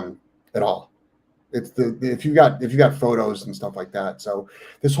 but at all. It's if you got photos and stuff like that. So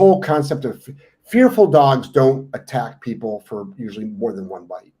this whole concept of fearful dogs don't attack people for usually more than one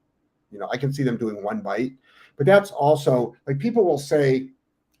bite. You know, I can see them doing one bite, but that's also like people will say,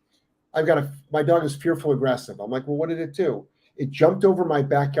 my dog is fearful aggressive. I'm like, well, what did it do? It jumped over my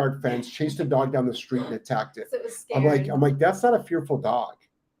backyard fence, chased a dog down the street, and attacked it. So it was scared. I'm like, that's not a fearful dog.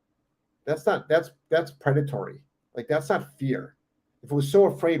 That's predatory. Like that's not fear. If it was so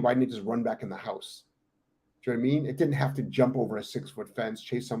afraid, why didn't it just run back in the house? Do you know what I mean? It didn't have to jump over a 6-foot fence,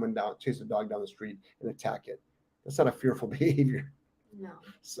 chase a dog down the street, and attack it. That's not a fearful behavior. No.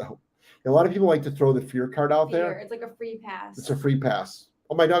 So a lot of people like to throw the fear card out there. It's like a free pass. It's a free pass.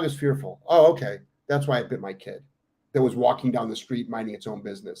 Oh, my dog is fearful. Oh, okay. That's why I bit my kid that was walking down the street minding its own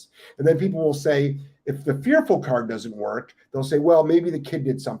business. And then people will say, if the fearful card doesn't work, they'll say, well, maybe the kid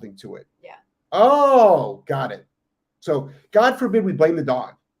did something to it. Yeah. Oh, got it. So God forbid we blame the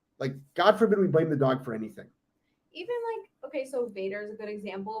dog. Like, God forbid we blame the dog for anything. Even like, okay, so Vader is a good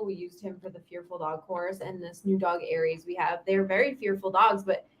example. We used him for the fearful dog course, and this new dog Aries we have. They're very fearful dogs,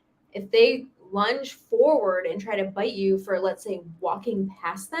 but if they lunge forward and try to bite you for, let's say, walking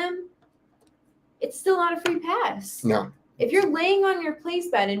past them, it's still not a free pass. No. If you're laying on your place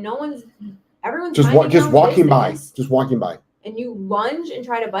bed and everyone's just minding their own walking business, just walking by, and you lunge and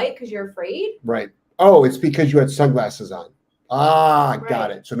try to bite because you're afraid. Right. Oh, it's because you had sunglasses on. Ah, got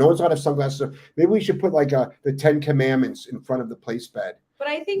Right. it. So no one's allowed to have sunglasses on. Maybe we should put like the 10 Commandments in front of the place bed. But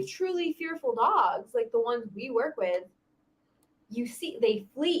I think truly fearful dogs, like the ones we work with, you see, they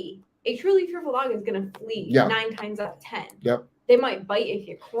flee. A truly fearful dog is going to flee 9 times out of 10. Yep. They might bite if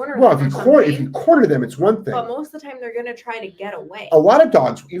you corner Well, them. if you corner them, it's one thing. But most of the time, they're going to try to get away. A lot of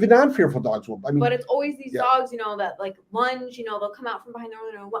dogs, even non-fearful dogs, will. I mean, but it's always these dogs, that like lunge. They'll come out from behind their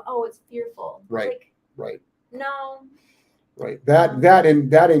owner. Oh, it's fearful. Right. Like, right. No. Right.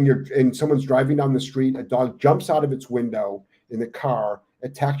 And someone's driving down the street. A dog jumps out of its window in the car,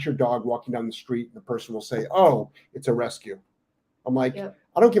 attacks your dog walking down the street, and the person will say, "Oh, it's a rescue." I'm like, Yep.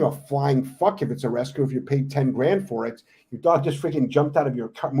 I don't give a flying fuck if it's a rescue. If you paid 10 grand for it, your dog just freaking jumped out of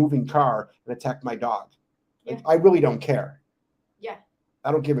your moving car and attacked my dog. Like, Yeah. I really don't care. Yeah.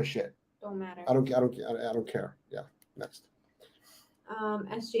 I don't give a shit. Don't matter. I don't care. Yeah. Next.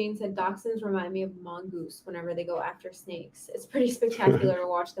 S. Jane said dachshunds remind me of mongoose whenever they go after snakes. It's pretty spectacular to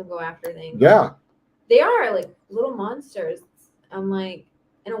watch them go after things. Yeah. They are like little monsters. I'm like,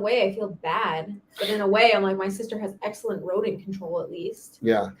 in a way, I feel bad, but in a way, I'm like, my sister has excellent rodent control at least.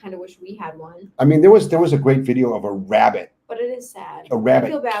 Yeah. Kind of wish we had one. I mean, there was a great video of a rabbit. But it is sad. A rabbit. I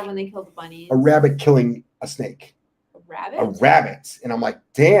feel bad when they kill the bunnies. A rabbit killing a snake. A rabbit? A rabbit. And I'm like,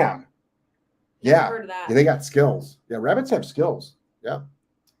 damn. Yeah. Heard of that. Yeah, they got skills. Yeah, rabbits have skills. Yeah.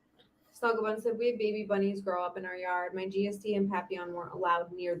 Snugglebuns said we had baby bunnies grow up in our yard. My GSD and Papillon weren't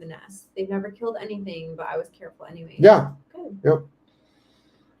allowed near the nest. They've never killed anything, but I was careful anyway. Yeah. Good. Yep.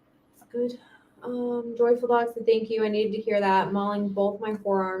 Good. Joyful Dog said thank you. I needed to hear that. Mauling both my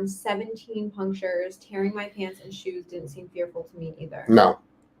forearms, 17 punctures, tearing my pants and shoes didn't seem fearful to me either. No.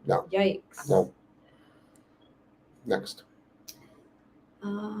 Yikes. No. Next.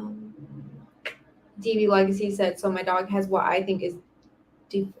 DV Legacy said, so my dog has what I think is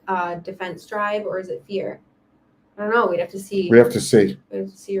defense drive, or is it fear? I don't know. We'd have to see. We have to see. We have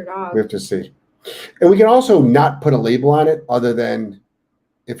to see your dog. We have to see. And we can also not put a label on it other than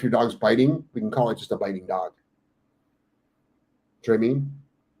if your dog's biting, we can call it just a biting dog. Do you know what I mean?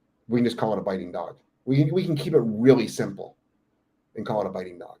 We can just call it a biting dog. We can keep it really simple and call it a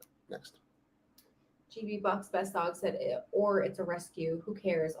biting dog. Next. GB Buck's best dog said, or it's a rescue. Who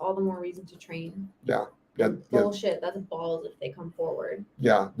cares? All the more reason to train. Yeah. Bullshit. That's balls if they come forward.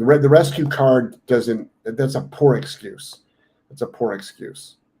 Yeah. The rescue card doesn't. That's a poor excuse. It's a poor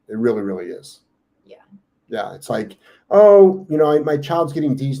excuse. It really, really is. Yeah. Yeah. It's like, oh, my child's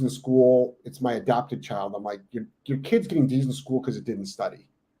getting D's in school. It's my adopted child. I'm like, your kid's getting D's in school because it didn't study,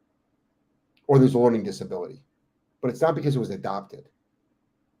 or there's a learning disability, but it's not because it was adopted.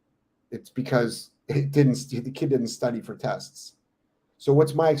 It's because the kid didn't study for tests. So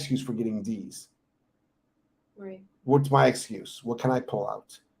what's my excuse for getting D's? Right. What's my excuse? What can I pull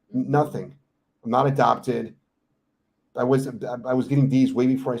out? Nothing. I'm not adopted. I was getting D's way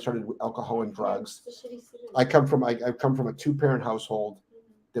before I started with alcohol and drugs. I come from a 2-parent household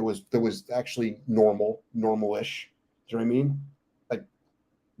that was actually normalish. Do you know what I mean? Like,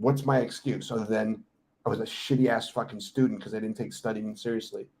 what's my excuse other than I was a shitty ass fucking student because I didn't take studying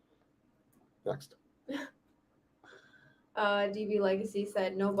seriously? Next. DB Legacy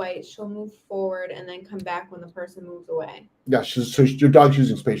said, no bites. She'll move forward and then come back when the person moves away. Yeah, so your dog's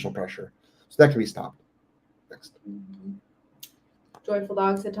using spatial pressure. So that can be stopped. Next. Joyful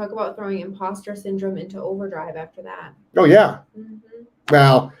Dog said, talk about throwing imposter syndrome into overdrive after that. Oh yeah. Hmm.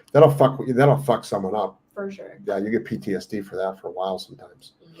 Well, that'll fuck someone up. For sure. Yeah, you get PTSD for that for a while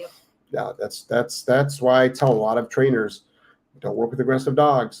sometimes. Yep. Yeah, that's why I tell a lot of trainers, don't work with aggressive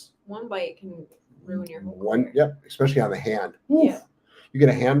dogs. One bite can ruin your whole One, career. yep, especially on the hand. Oof. Yeah. You get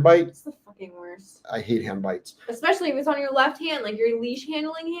a hand bite. It's the fucking worst. I hate hand bites. Especially if it's on your left hand, like your leash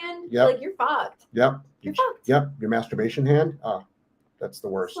handling hand. Yep. Like you're fucked. Yep. You're fucked. Yep. Your masturbation hand. Oh, that's the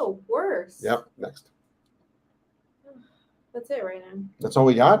worst. It's the worst. Yep. Next. That's it right now. That's all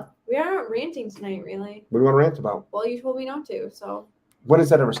we got. We aren't ranting tonight, really. What do you want to rant about? Well, you told me not to, so When has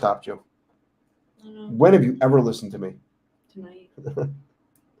that ever stopped you? I don't know. When have you ever listened to me? Tonight.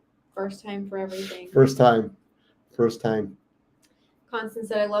 First time for everything. First time. First time. Constance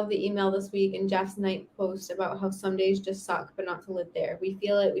said, I love the email this week and Jeff's night post about how some days just suck, but not to live there. We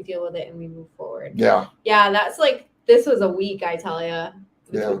feel it, we deal with it, and we move forward. Yeah. Yeah, that's like, this was a week, I tell you.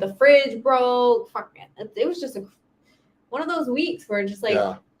 Yeah. The fridge broke. Fuck, man. It was just one of those weeks where just like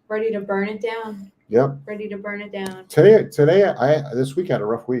Yeah. ready to burn it down. Yep. Ready to burn it down. Today, this week I had a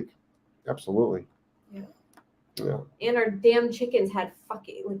rough week. Absolutely. Yeah. Yeah. And our damn chickens had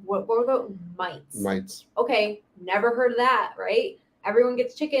fucking, like, what were the mites? Mites. Okay, never heard of that, right? Everyone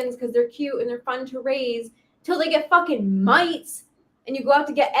gets chickens because they're cute and they're fun to raise till they get fucking mites. And you go out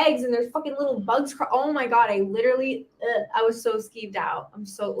to get eggs and there's fucking little bugs. Oh my God, I literally, I was so skeeved out. I'm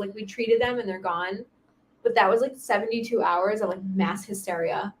so, like, we treated them and they're gone. But that was like 72 hours of like mass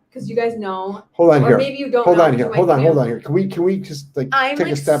hysteria. Because you guys know. Hold on or here. maybe you don't Hold know. on here. Hold on here. Can we just like I'm take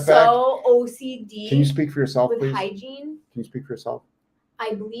like a step so back? OCD. Can you speak for yourself, with please? hygiene? Can you speak for yourself?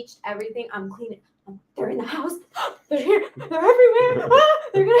 I bleached everything. I'm cleaning. They're in the house. They're here. They're everywhere.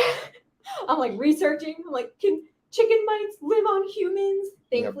 They're gonna. I'm like researching. I'm like, can chicken mites live on humans?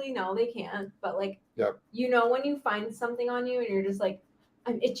 Thankfully, no, they can't. But like, you know, when you find something on you and you're just like,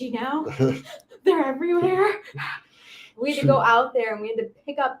 I'm itchy now. They're everywhere. We had to go out there and we had to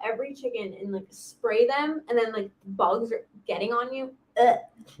pick up every chicken and like spray them, and then like bugs are getting on you. Ugh.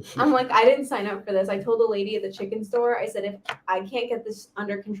 I'm like, I didn't sign up for this. I told the lady at the chicken store, I said, if I can't get this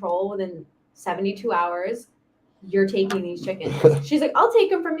under control within 72 hours, you're taking these chickens. She's like, I'll take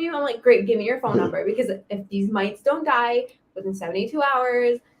them from you. I'm like, great, give me your phone number, because if these mites don't die within 72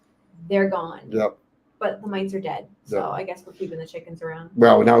 hours, they're gone. Yep. But the mites are dead. So Yep. I guess we're keeping the chickens around.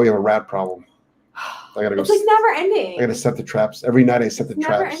 Well, now we have a rat problem. I gotta go. It's like never ending. I gotta set the traps every night. I set the It's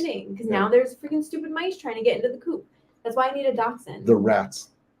never traps. ending because Yeah. now there's freaking stupid mice trying to get into the coop. That's why I need a dachshund. The rats,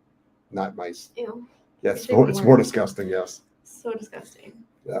 not mice. Ew, Yes, They it's more work. disgusting. Yes. so disgusting.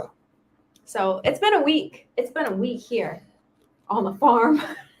 Yeah. So it's been a week. It's been a week here on the farm.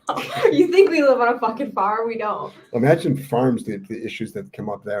 You think we live on a fucking farm? We don't. Imagine farms, the issues that come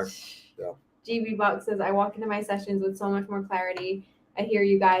up there. GB Buck says, I walk into my sessions with so much more clarity. I hear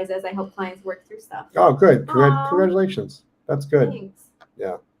you guys as I help clients work through stuff. Oh, good. Aw. Congratulations. That's good. Thanks.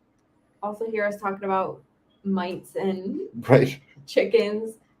 Yeah. Also hear us talking about mites and Right.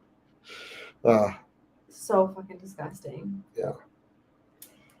 chickens. Uh, So fucking disgusting. Yeah.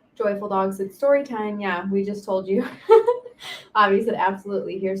 Joyful Dog said, story time. Yeah, we just told you. Avi said,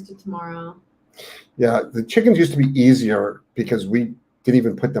 absolutely. Here's to tomorrow. yeah. The chickens used to be easier because we didn't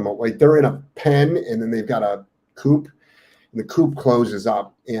even put them like they're in a pen and then they've got a coop. And the coop closes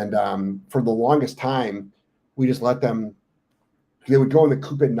up, and for the longest time, we just let them. They would go in the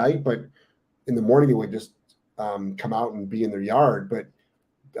coop at night, but in the morning they would just come out and be in their yard. But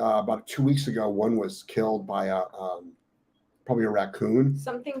about 2 weeks ago, one was killed by probably a raccoon.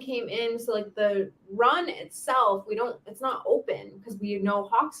 Something came in, so like the run itself, it's not open because we know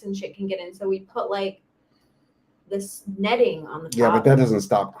hawks and shit can get in. So we put like this netting on the top. Yeah, but that doesn't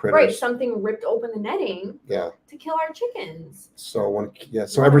stop critters. Right, something ripped open the netting Yeah. to kill our chickens. So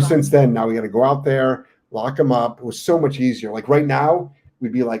ever since then, now we got to go out there, lock them up. It was so much easier. Like right now,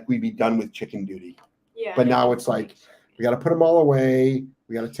 we'd be done with chicken duty. Yeah. But now it's like we got to put them all away.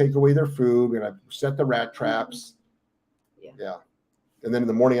 We got to take away their food. We got to set the rat traps. Yeah. And then in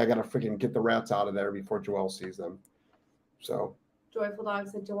the morning, I got to freaking get the rats out of there before Joelle sees them. So. Joyful Dog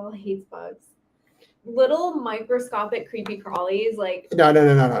said Joelle hates bugs. Little microscopic creepy crawlies, like No.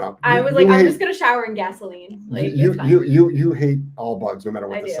 I was You like, I'm hate- just gonna shower in gasoline. Like you it's fine. you hate all bugs, no matter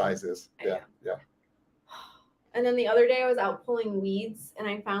what I the do. size is. I Yeah, do. yeah. And then the other day I was out pulling weeds and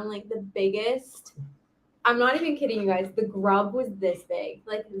I found like the biggest. I'm not even kidding you guys. The grub was this big,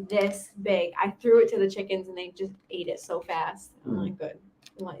 like this big. I threw it to the chickens and they just ate it so fast. I'm like, good.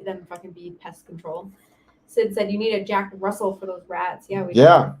 Let them fucking be pest control. Sid said, you need a Jack Russell for those rats. Yeah, we do.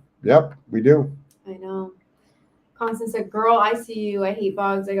 Yeah. Yep. We do. I know. Constance said, "Girl, I see you. I hate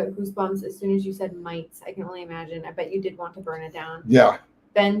bugs. I got goosebumps as soon as you said mites. I can only imagine. I bet you did want to burn it down." Yeah.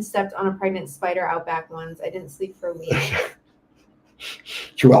 Ben stepped on a pregnant spider out back once. I didn't sleep for a week.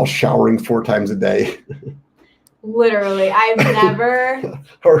 Joelle showering 4 times a day. Literally,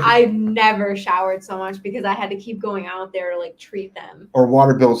 or, I've never showered so much because I had to keep going out there to like treat them. or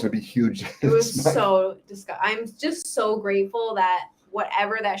water bills would be huge. It was so disgusting. I'm just so grateful that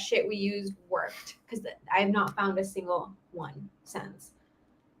whatever that shit we used worked because I have not found a single one since.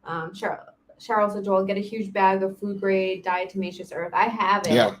 Cheryl said, "Joel, get a huge bag of food grade diatomaceous earth." I have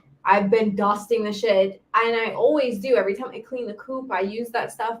it. Yeah. I've been dusting the shit, and I always do. Every time I clean the coop, I use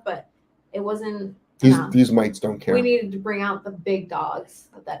that stuff, but it wasn't enough. These mites don't care. We needed to bring out the big dogs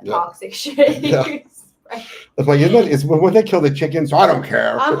of that Yeah. toxic shit. Yeah. It's like, isn't it? It's when they kill the chickens, so I don't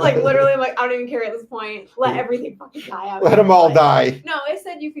care. I'm like, literally, I don't even care at this point. Let everything fucking die out. Let them all die. No, it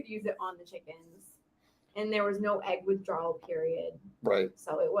said you could use it on the chickens, and there was no egg withdrawal period, Right.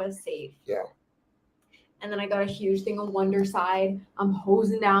 so it was safe. Yeah. And then I got a huge thing of Wondercide. I'm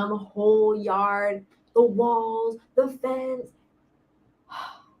hosing down the whole yard, the walls, the fence.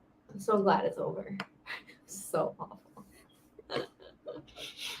 I'm so glad it's over. So awful.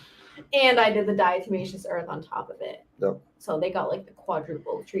 And I did the diatomaceous earth on top of it. Yep. So they got like the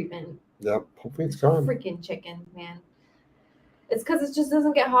quadruple treatment. Yep. Hopefully it's gone. Freaking chickens, man. It's because it just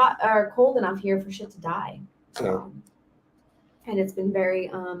doesn't get hot or cold enough here for shit to die. So, and it's been very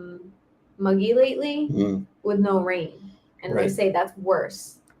muggy lately with no rain. And they say that's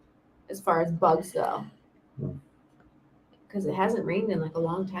worse as far as bugs go. Because it hasn't rained in like a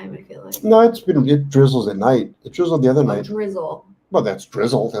long time, I feel like. No, it drizzles at night. It drizzled the other night. Drizzle. Well, that's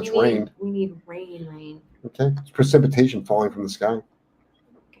drizzle. That's rain. We need rain. Okay. It's precipitation falling from the sky.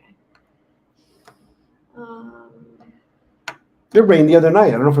 Okay. It rained the other night.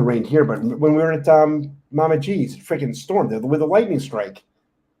 I don't know if it rained here, but when we were at Mama G's, freaking storm with a lightning strike.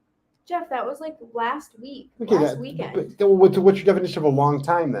 Jeff, that was like last week. Okay, last weekend. What's your definition of a long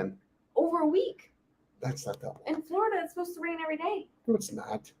time then? Over a week. That's not that long. In Florida, it's supposed to rain every day. No, it's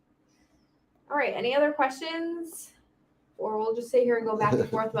not. All right. Any other questions? Or we'll just sit here and go back and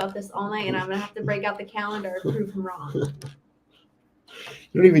forth about this all night, and I'm going to have to break out the calendar and prove him wrong. You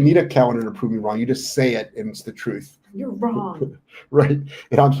don't even need a calendar to prove me wrong. You just say it, and it's the truth. You're wrong. Right.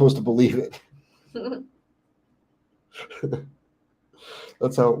 And I'm supposed to believe it.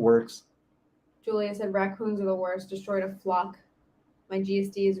 That's how it works. Julia said, "Raccoons are the worst. Destroyed a flock. My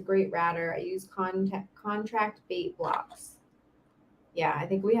GSD is a great ratter. I use contract bait blocks." Yeah, I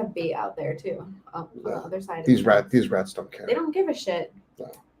think we have bait out there too. On the other side. These rats don't care. They don't give a shit. No.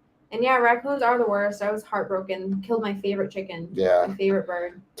 And yeah, raccoons are the worst. I was heartbroken. Killed my favorite chicken. Yeah. My favorite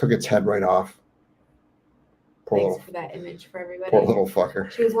bird. Took its head right off. Thanks for that image for everybody. Poor little fucker.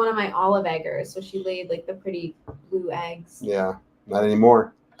 She was one of my olive eggers, so she laid like the pretty blue eggs. Yeah, not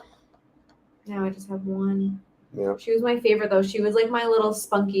anymore. Now I just have one. Yeah. She was my favorite though. She was like my little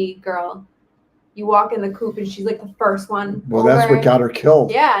spunky girl. You walk in the coop and she's like the first one. Well, that's what got her killed.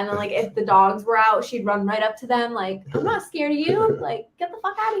 Yeah, and then like if the dogs were out, she'd run right up to them like, "I'm not scared of you. Like, get the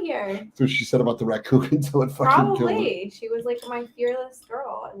fuck out of here." That's what she said about the raccoon until it fucking killed her. Probably. She was like my fearless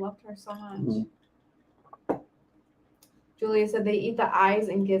girl. I loved her so much. Mm-hmm. Julia said they eat the eyes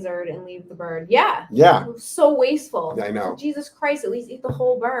and gizzard and leave the bird. Yeah. Yeah. It was so wasteful. I know. Jesus Christ, at least eat the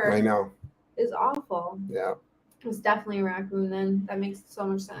whole bird. I know. It's awful. Yeah. It was definitely a raccoon then. That makes so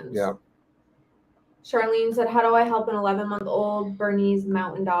much sense. Yeah. Charlene said, "How do I help an 11-month-old Bernese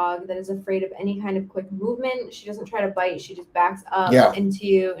mountain dog that is afraid of any kind of quick movement? She doesn't try to bite. She just backs up into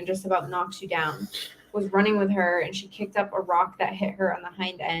you and just about knocks you down." Was running with her and she kicked up a rock that hit her on the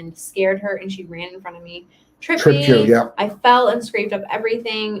hind end, scared her, and she ran in front of me. Tripped you, yeah. I fell and scraped up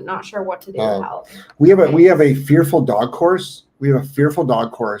everything. Not sure what to do to help. We have a fearful dog course. We have a fearful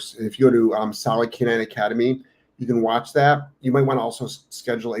dog course. If you go to Solid Canine Academy, you can watch that. You might want to also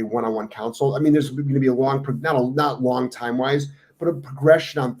schedule a one-on-one counsel. I mean, there's going to be a long, not long time-wise, but a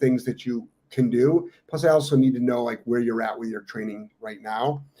progression on things that you can do. Plus, I also need to know like where you're at with your training right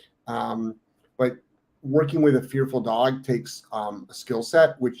now. But working with a fearful dog takes a skill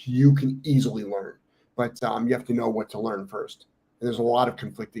set, which you can easily learn. But you have to know what to learn first. And there's a lot of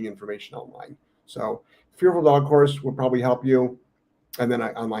conflicting information online. So fearful dog course will probably help you. And then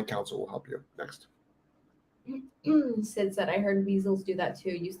online counsel will help you next. Sid said, "I heard weasels do that too.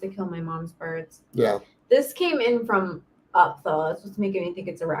 Used to kill my mom's birds." Yeah. This came in from up though. That's what's making me think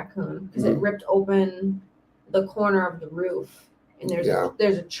it's a raccoon because it ripped open the corner of the roof. And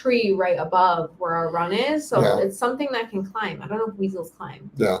there's a tree right above where our run is. So it's something that can climb. I don't know if weasels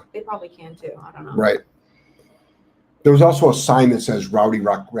climb. Yeah. They probably can too. I don't know. Right. There was also a sign that says Rowdy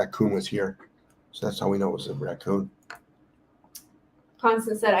Raccoon was here. So that's how we know it was a raccoon.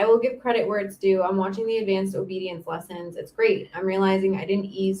 Constance said, I will give credit where it's due. I'm watching the advanced obedience lessons. It's great. I'm realizing I didn't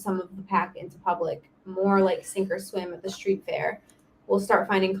ease some of the pack into public, more like sink or swim at the street fair. We'll start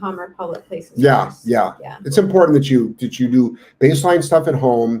finding calmer public places. Yeah, first. yeah. Yeah. It's important that you do baseline stuff at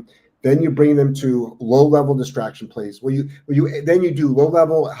home, then you bring them to low level distraction plays. Then you do low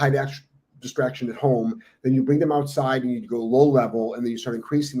level high distraction at home, then you bring them outside and you go low level, and then you start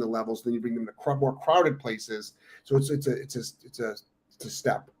increasing the levels, then you bring them to more crowded places. So it's a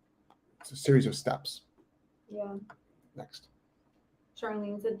step. It's a series of steps. Yeah. Next.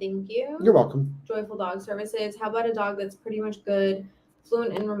 Charlene said, thank you. You're welcome. Joyful Dog Services. How about a dog that's pretty much good,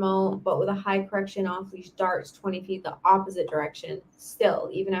 fluent and remote, but with a high correction off leash darts 20 feet the opposite direction? Still,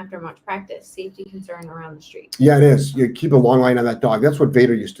 even after much practice, safety concern around the street. Yeah, it is. You keep a long line on that dog. That's what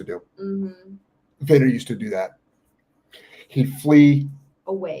Vader used to do. Mm-hmm. Vader used to do that. He'd flee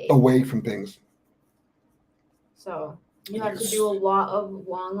away from things. So you have to do a lot of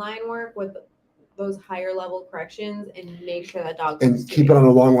long line work with those higher level corrections and make sure that dog and keep it on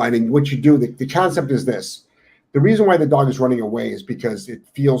a long line. And what you do, the concept is this. The reason why the dog is running away is because it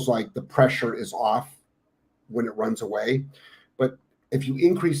feels like the pressure is off when it runs away. But if you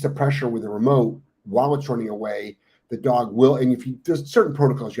increase the pressure with the remote while it's running away, the dog will, and there's certain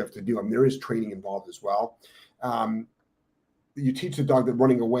protocols you have to do. I mean, there is training involved as well. You teach the dog that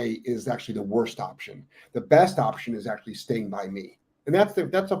running away is actually the worst option. The best option is actually staying by me. And that's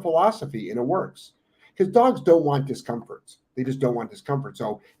a philosophy, and it works. Because dogs don't want discomfort. They just don't want discomfort.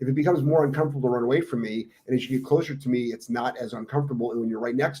 So if it becomes more uncomfortable to run away from me, and as you get closer to me, it's not as uncomfortable. And when you're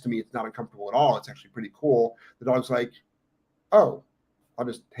right next to me, it's not uncomfortable at all. It's actually pretty cool. The dog's like, oh, I'll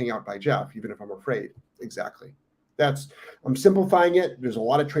just hang out by Jeff, even if I'm afraid. Exactly. I'm simplifying it. There's a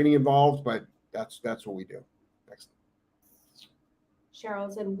lot of training involved, but that's what we do. Next.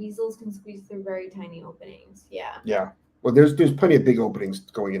 Cheryl said weasels can squeeze through very tiny openings. Yeah. Yeah. Well, there's plenty of big openings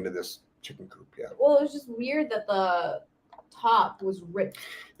going into this chicken coop. Yeah. Well, it was just weird that the top was ripped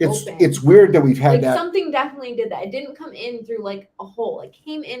open. It's weird that we've had like that. Something definitely did that. It didn't come in through like a hole. It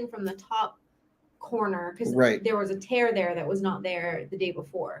came in from the top corner because there was a tear there that was not there the day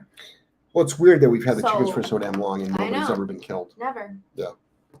before. Well, it's weird that we've had the chickens for so damn long and nobody's ever been killed. Never. Yeah.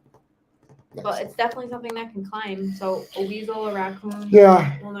 Next. But it's definitely something that can climb. So a weasel, a raccoon.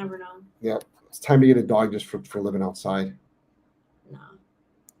 Yeah. We'll never know. Yeah. It's time to get a dog just for living outside. No.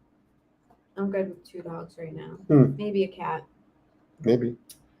 I'm good with 2 dogs right now. Maybe a cat. Maybe.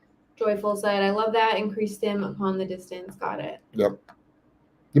 Joyful said, I love that. Increase stim upon the distance. Got it. Yep.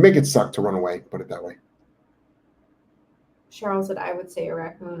 You make it suck to run away, put it that way. Cheryl said, I would say a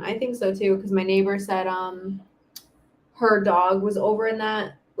raccoon. I think so too, because my neighbor said her dog was over in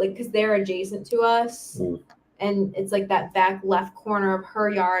that, like, because they're adjacent to us. And it's like that back left corner of her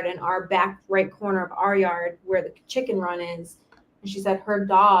yard and our back right corner of our yard where the chicken run is. And she said her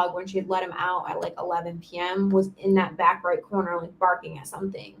dog, when she had let him out at like 11 p.m., was in that back right corner, like barking at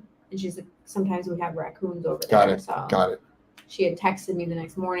something. And she's like, sometimes we have raccoons over there. Got it. She had texted me the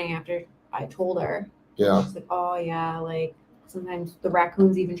next morning after I told her. Yeah. She's like, oh, yeah, like sometimes the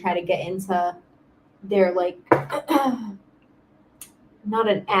raccoons even try to get into their, like, not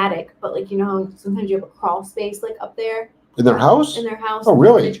an attic, but like, you know how sometimes you have a crawl space like up there? In their house? In their house. Oh,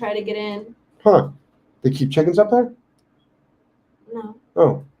 really? They try to get in. Huh. They keep chickens up there? No.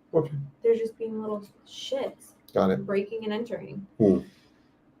 Oh, okay. They're just being little shits. Got it. Breaking and entering.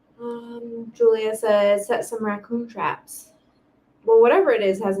 Julia says, set some raccoon traps. Well, whatever it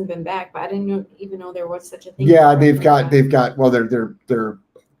is hasn't been back, but I didn't even know there was such a thing. Yeah, they've got. Well, they're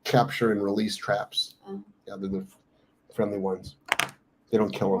capture and release traps. Yeah, they're the friendly ones. They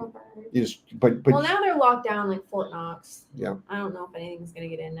don't kill them. You just, but. Well, now they're locked down like Fort Knox. Yeah. I don't know if anything's gonna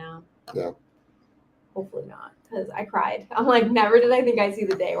get in now. Yeah. Hopefully not, because I cried. I'm like, never did I think I'd see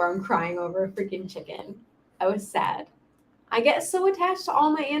the day where I'm crying over a freaking chicken. I was sad. I get so attached to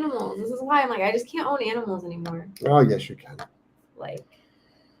all my animals. This is why I'm like, I just can't own animals anymore. Oh, yes, you can. Like,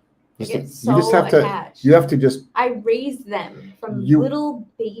 you get just so have attached. to. You have to just. I raised them from little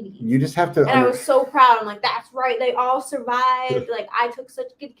babies. You just have to. And I was so proud. I'm like, that's right. They all survived. Like, I took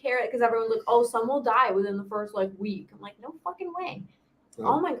such good care of it because everyone's like, oh, some will die within the first like week. I'm like, no fucking way.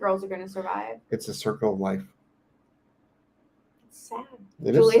 All my girls are gonna survive. It's a circle of life. It's sad.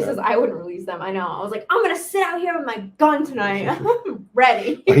 Julia says I wouldn't release them. I know. I was like, I'm gonna sit out here with my gun tonight. I'm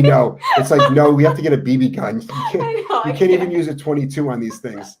ready. I know. It's like, no, we have to get a BB gun. You can't even use a 22 on these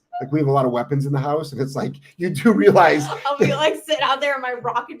things. Like, we have a lot of weapons in the house, and it's like, you do realize I'll be like sit out there in my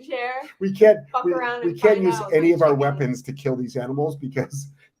rocking chair. We can't use any of our weapons to kill these animals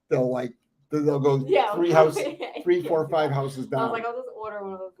because they'll go 3, 4, 5 houses down. I was like, I'll just order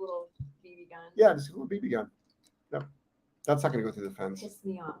one of those little BB gun. Yeah, just a little BB gun. Yep. That's not going to go through the fence. Pissed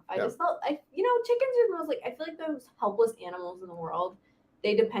me off. I Yeah. just felt, chickens are the most, I feel like those helpless animals in the world.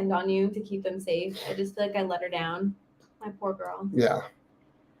 They depend on you to keep them safe. I just feel like I let her down. My poor girl. Yeah.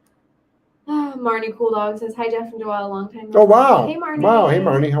 Marnie Cool Dog says, hi, Jeff and Joelle, long time. Oh, wow. Hey, Marnie. Wow. Hey,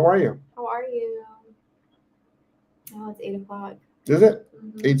 Marnie. How are you? How are you? Oh, it's 8 o'clock. Is it?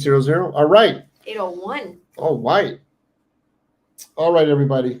 8:00. All right. 8:01. All right. All right,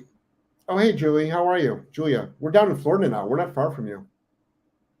 everybody. Oh, hey, Julie. How are you? Julia, we're down in Florida now. We're not far from you.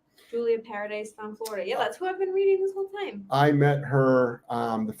 Julia Paradise from Florida. Yeah, that's who I've been reading this whole time. I met her.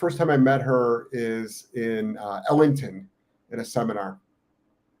 The first time I met her is in Ellington at a seminar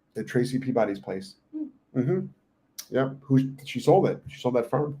at Tracy Peabody's place. Mm-hmm. Yep. She sold it. She sold that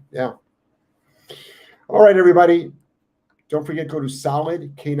farm. Yeah. All right, everybody. Don't forget, go to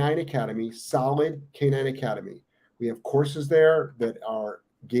Solid Canine Academy. Solid Canine Academy. We have courses there that are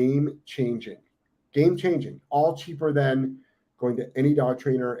game changing. Game changing. All cheaper than going to any dog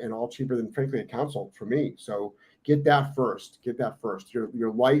trainer and all cheaper than, frankly, a consult for me. So get that first. Get that first.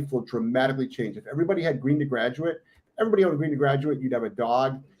 Your life will dramatically change. If everybody had Green to Graduate, everybody on Green to Graduate, you'd have a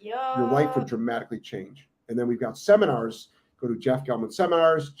dog. Yeah. Your life would dramatically change. And then we've got seminars. Go to Jeff Gelman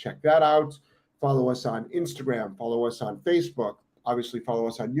Seminars. Check that out. Follow us on Instagram. Follow us on Facebook. Obviously, follow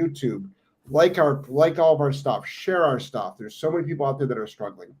us on YouTube. Like all of our stuff. Share our stuff. There's so many people out there that are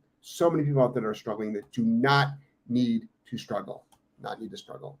struggling. So many people out there that are struggling that do not need to struggle. Not need to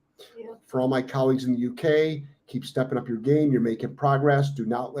struggle. Yeah. For all my colleagues in the UK, keep stepping up your game. You're making progress. Do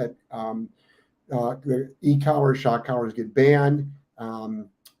not let the e-collars, shock collars get banned.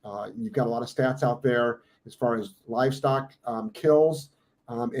 You've got a lot of stats out there as far as livestock kills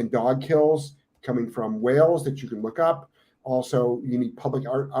and dog kills coming from Wales that you can look up. Also, you need public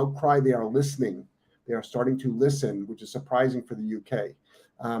outcry. They are listening. They are starting to listen, which is surprising for the UK.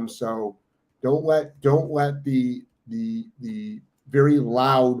 So don't let the very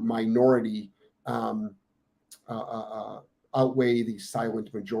loud minority outweigh the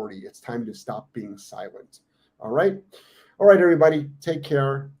silent majority. It's time to stop being silent. All right, everybody. Take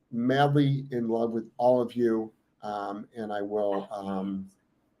care. Madly in love with all of you, and I will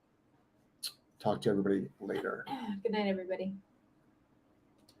talk to everybody later. Good night, everybody.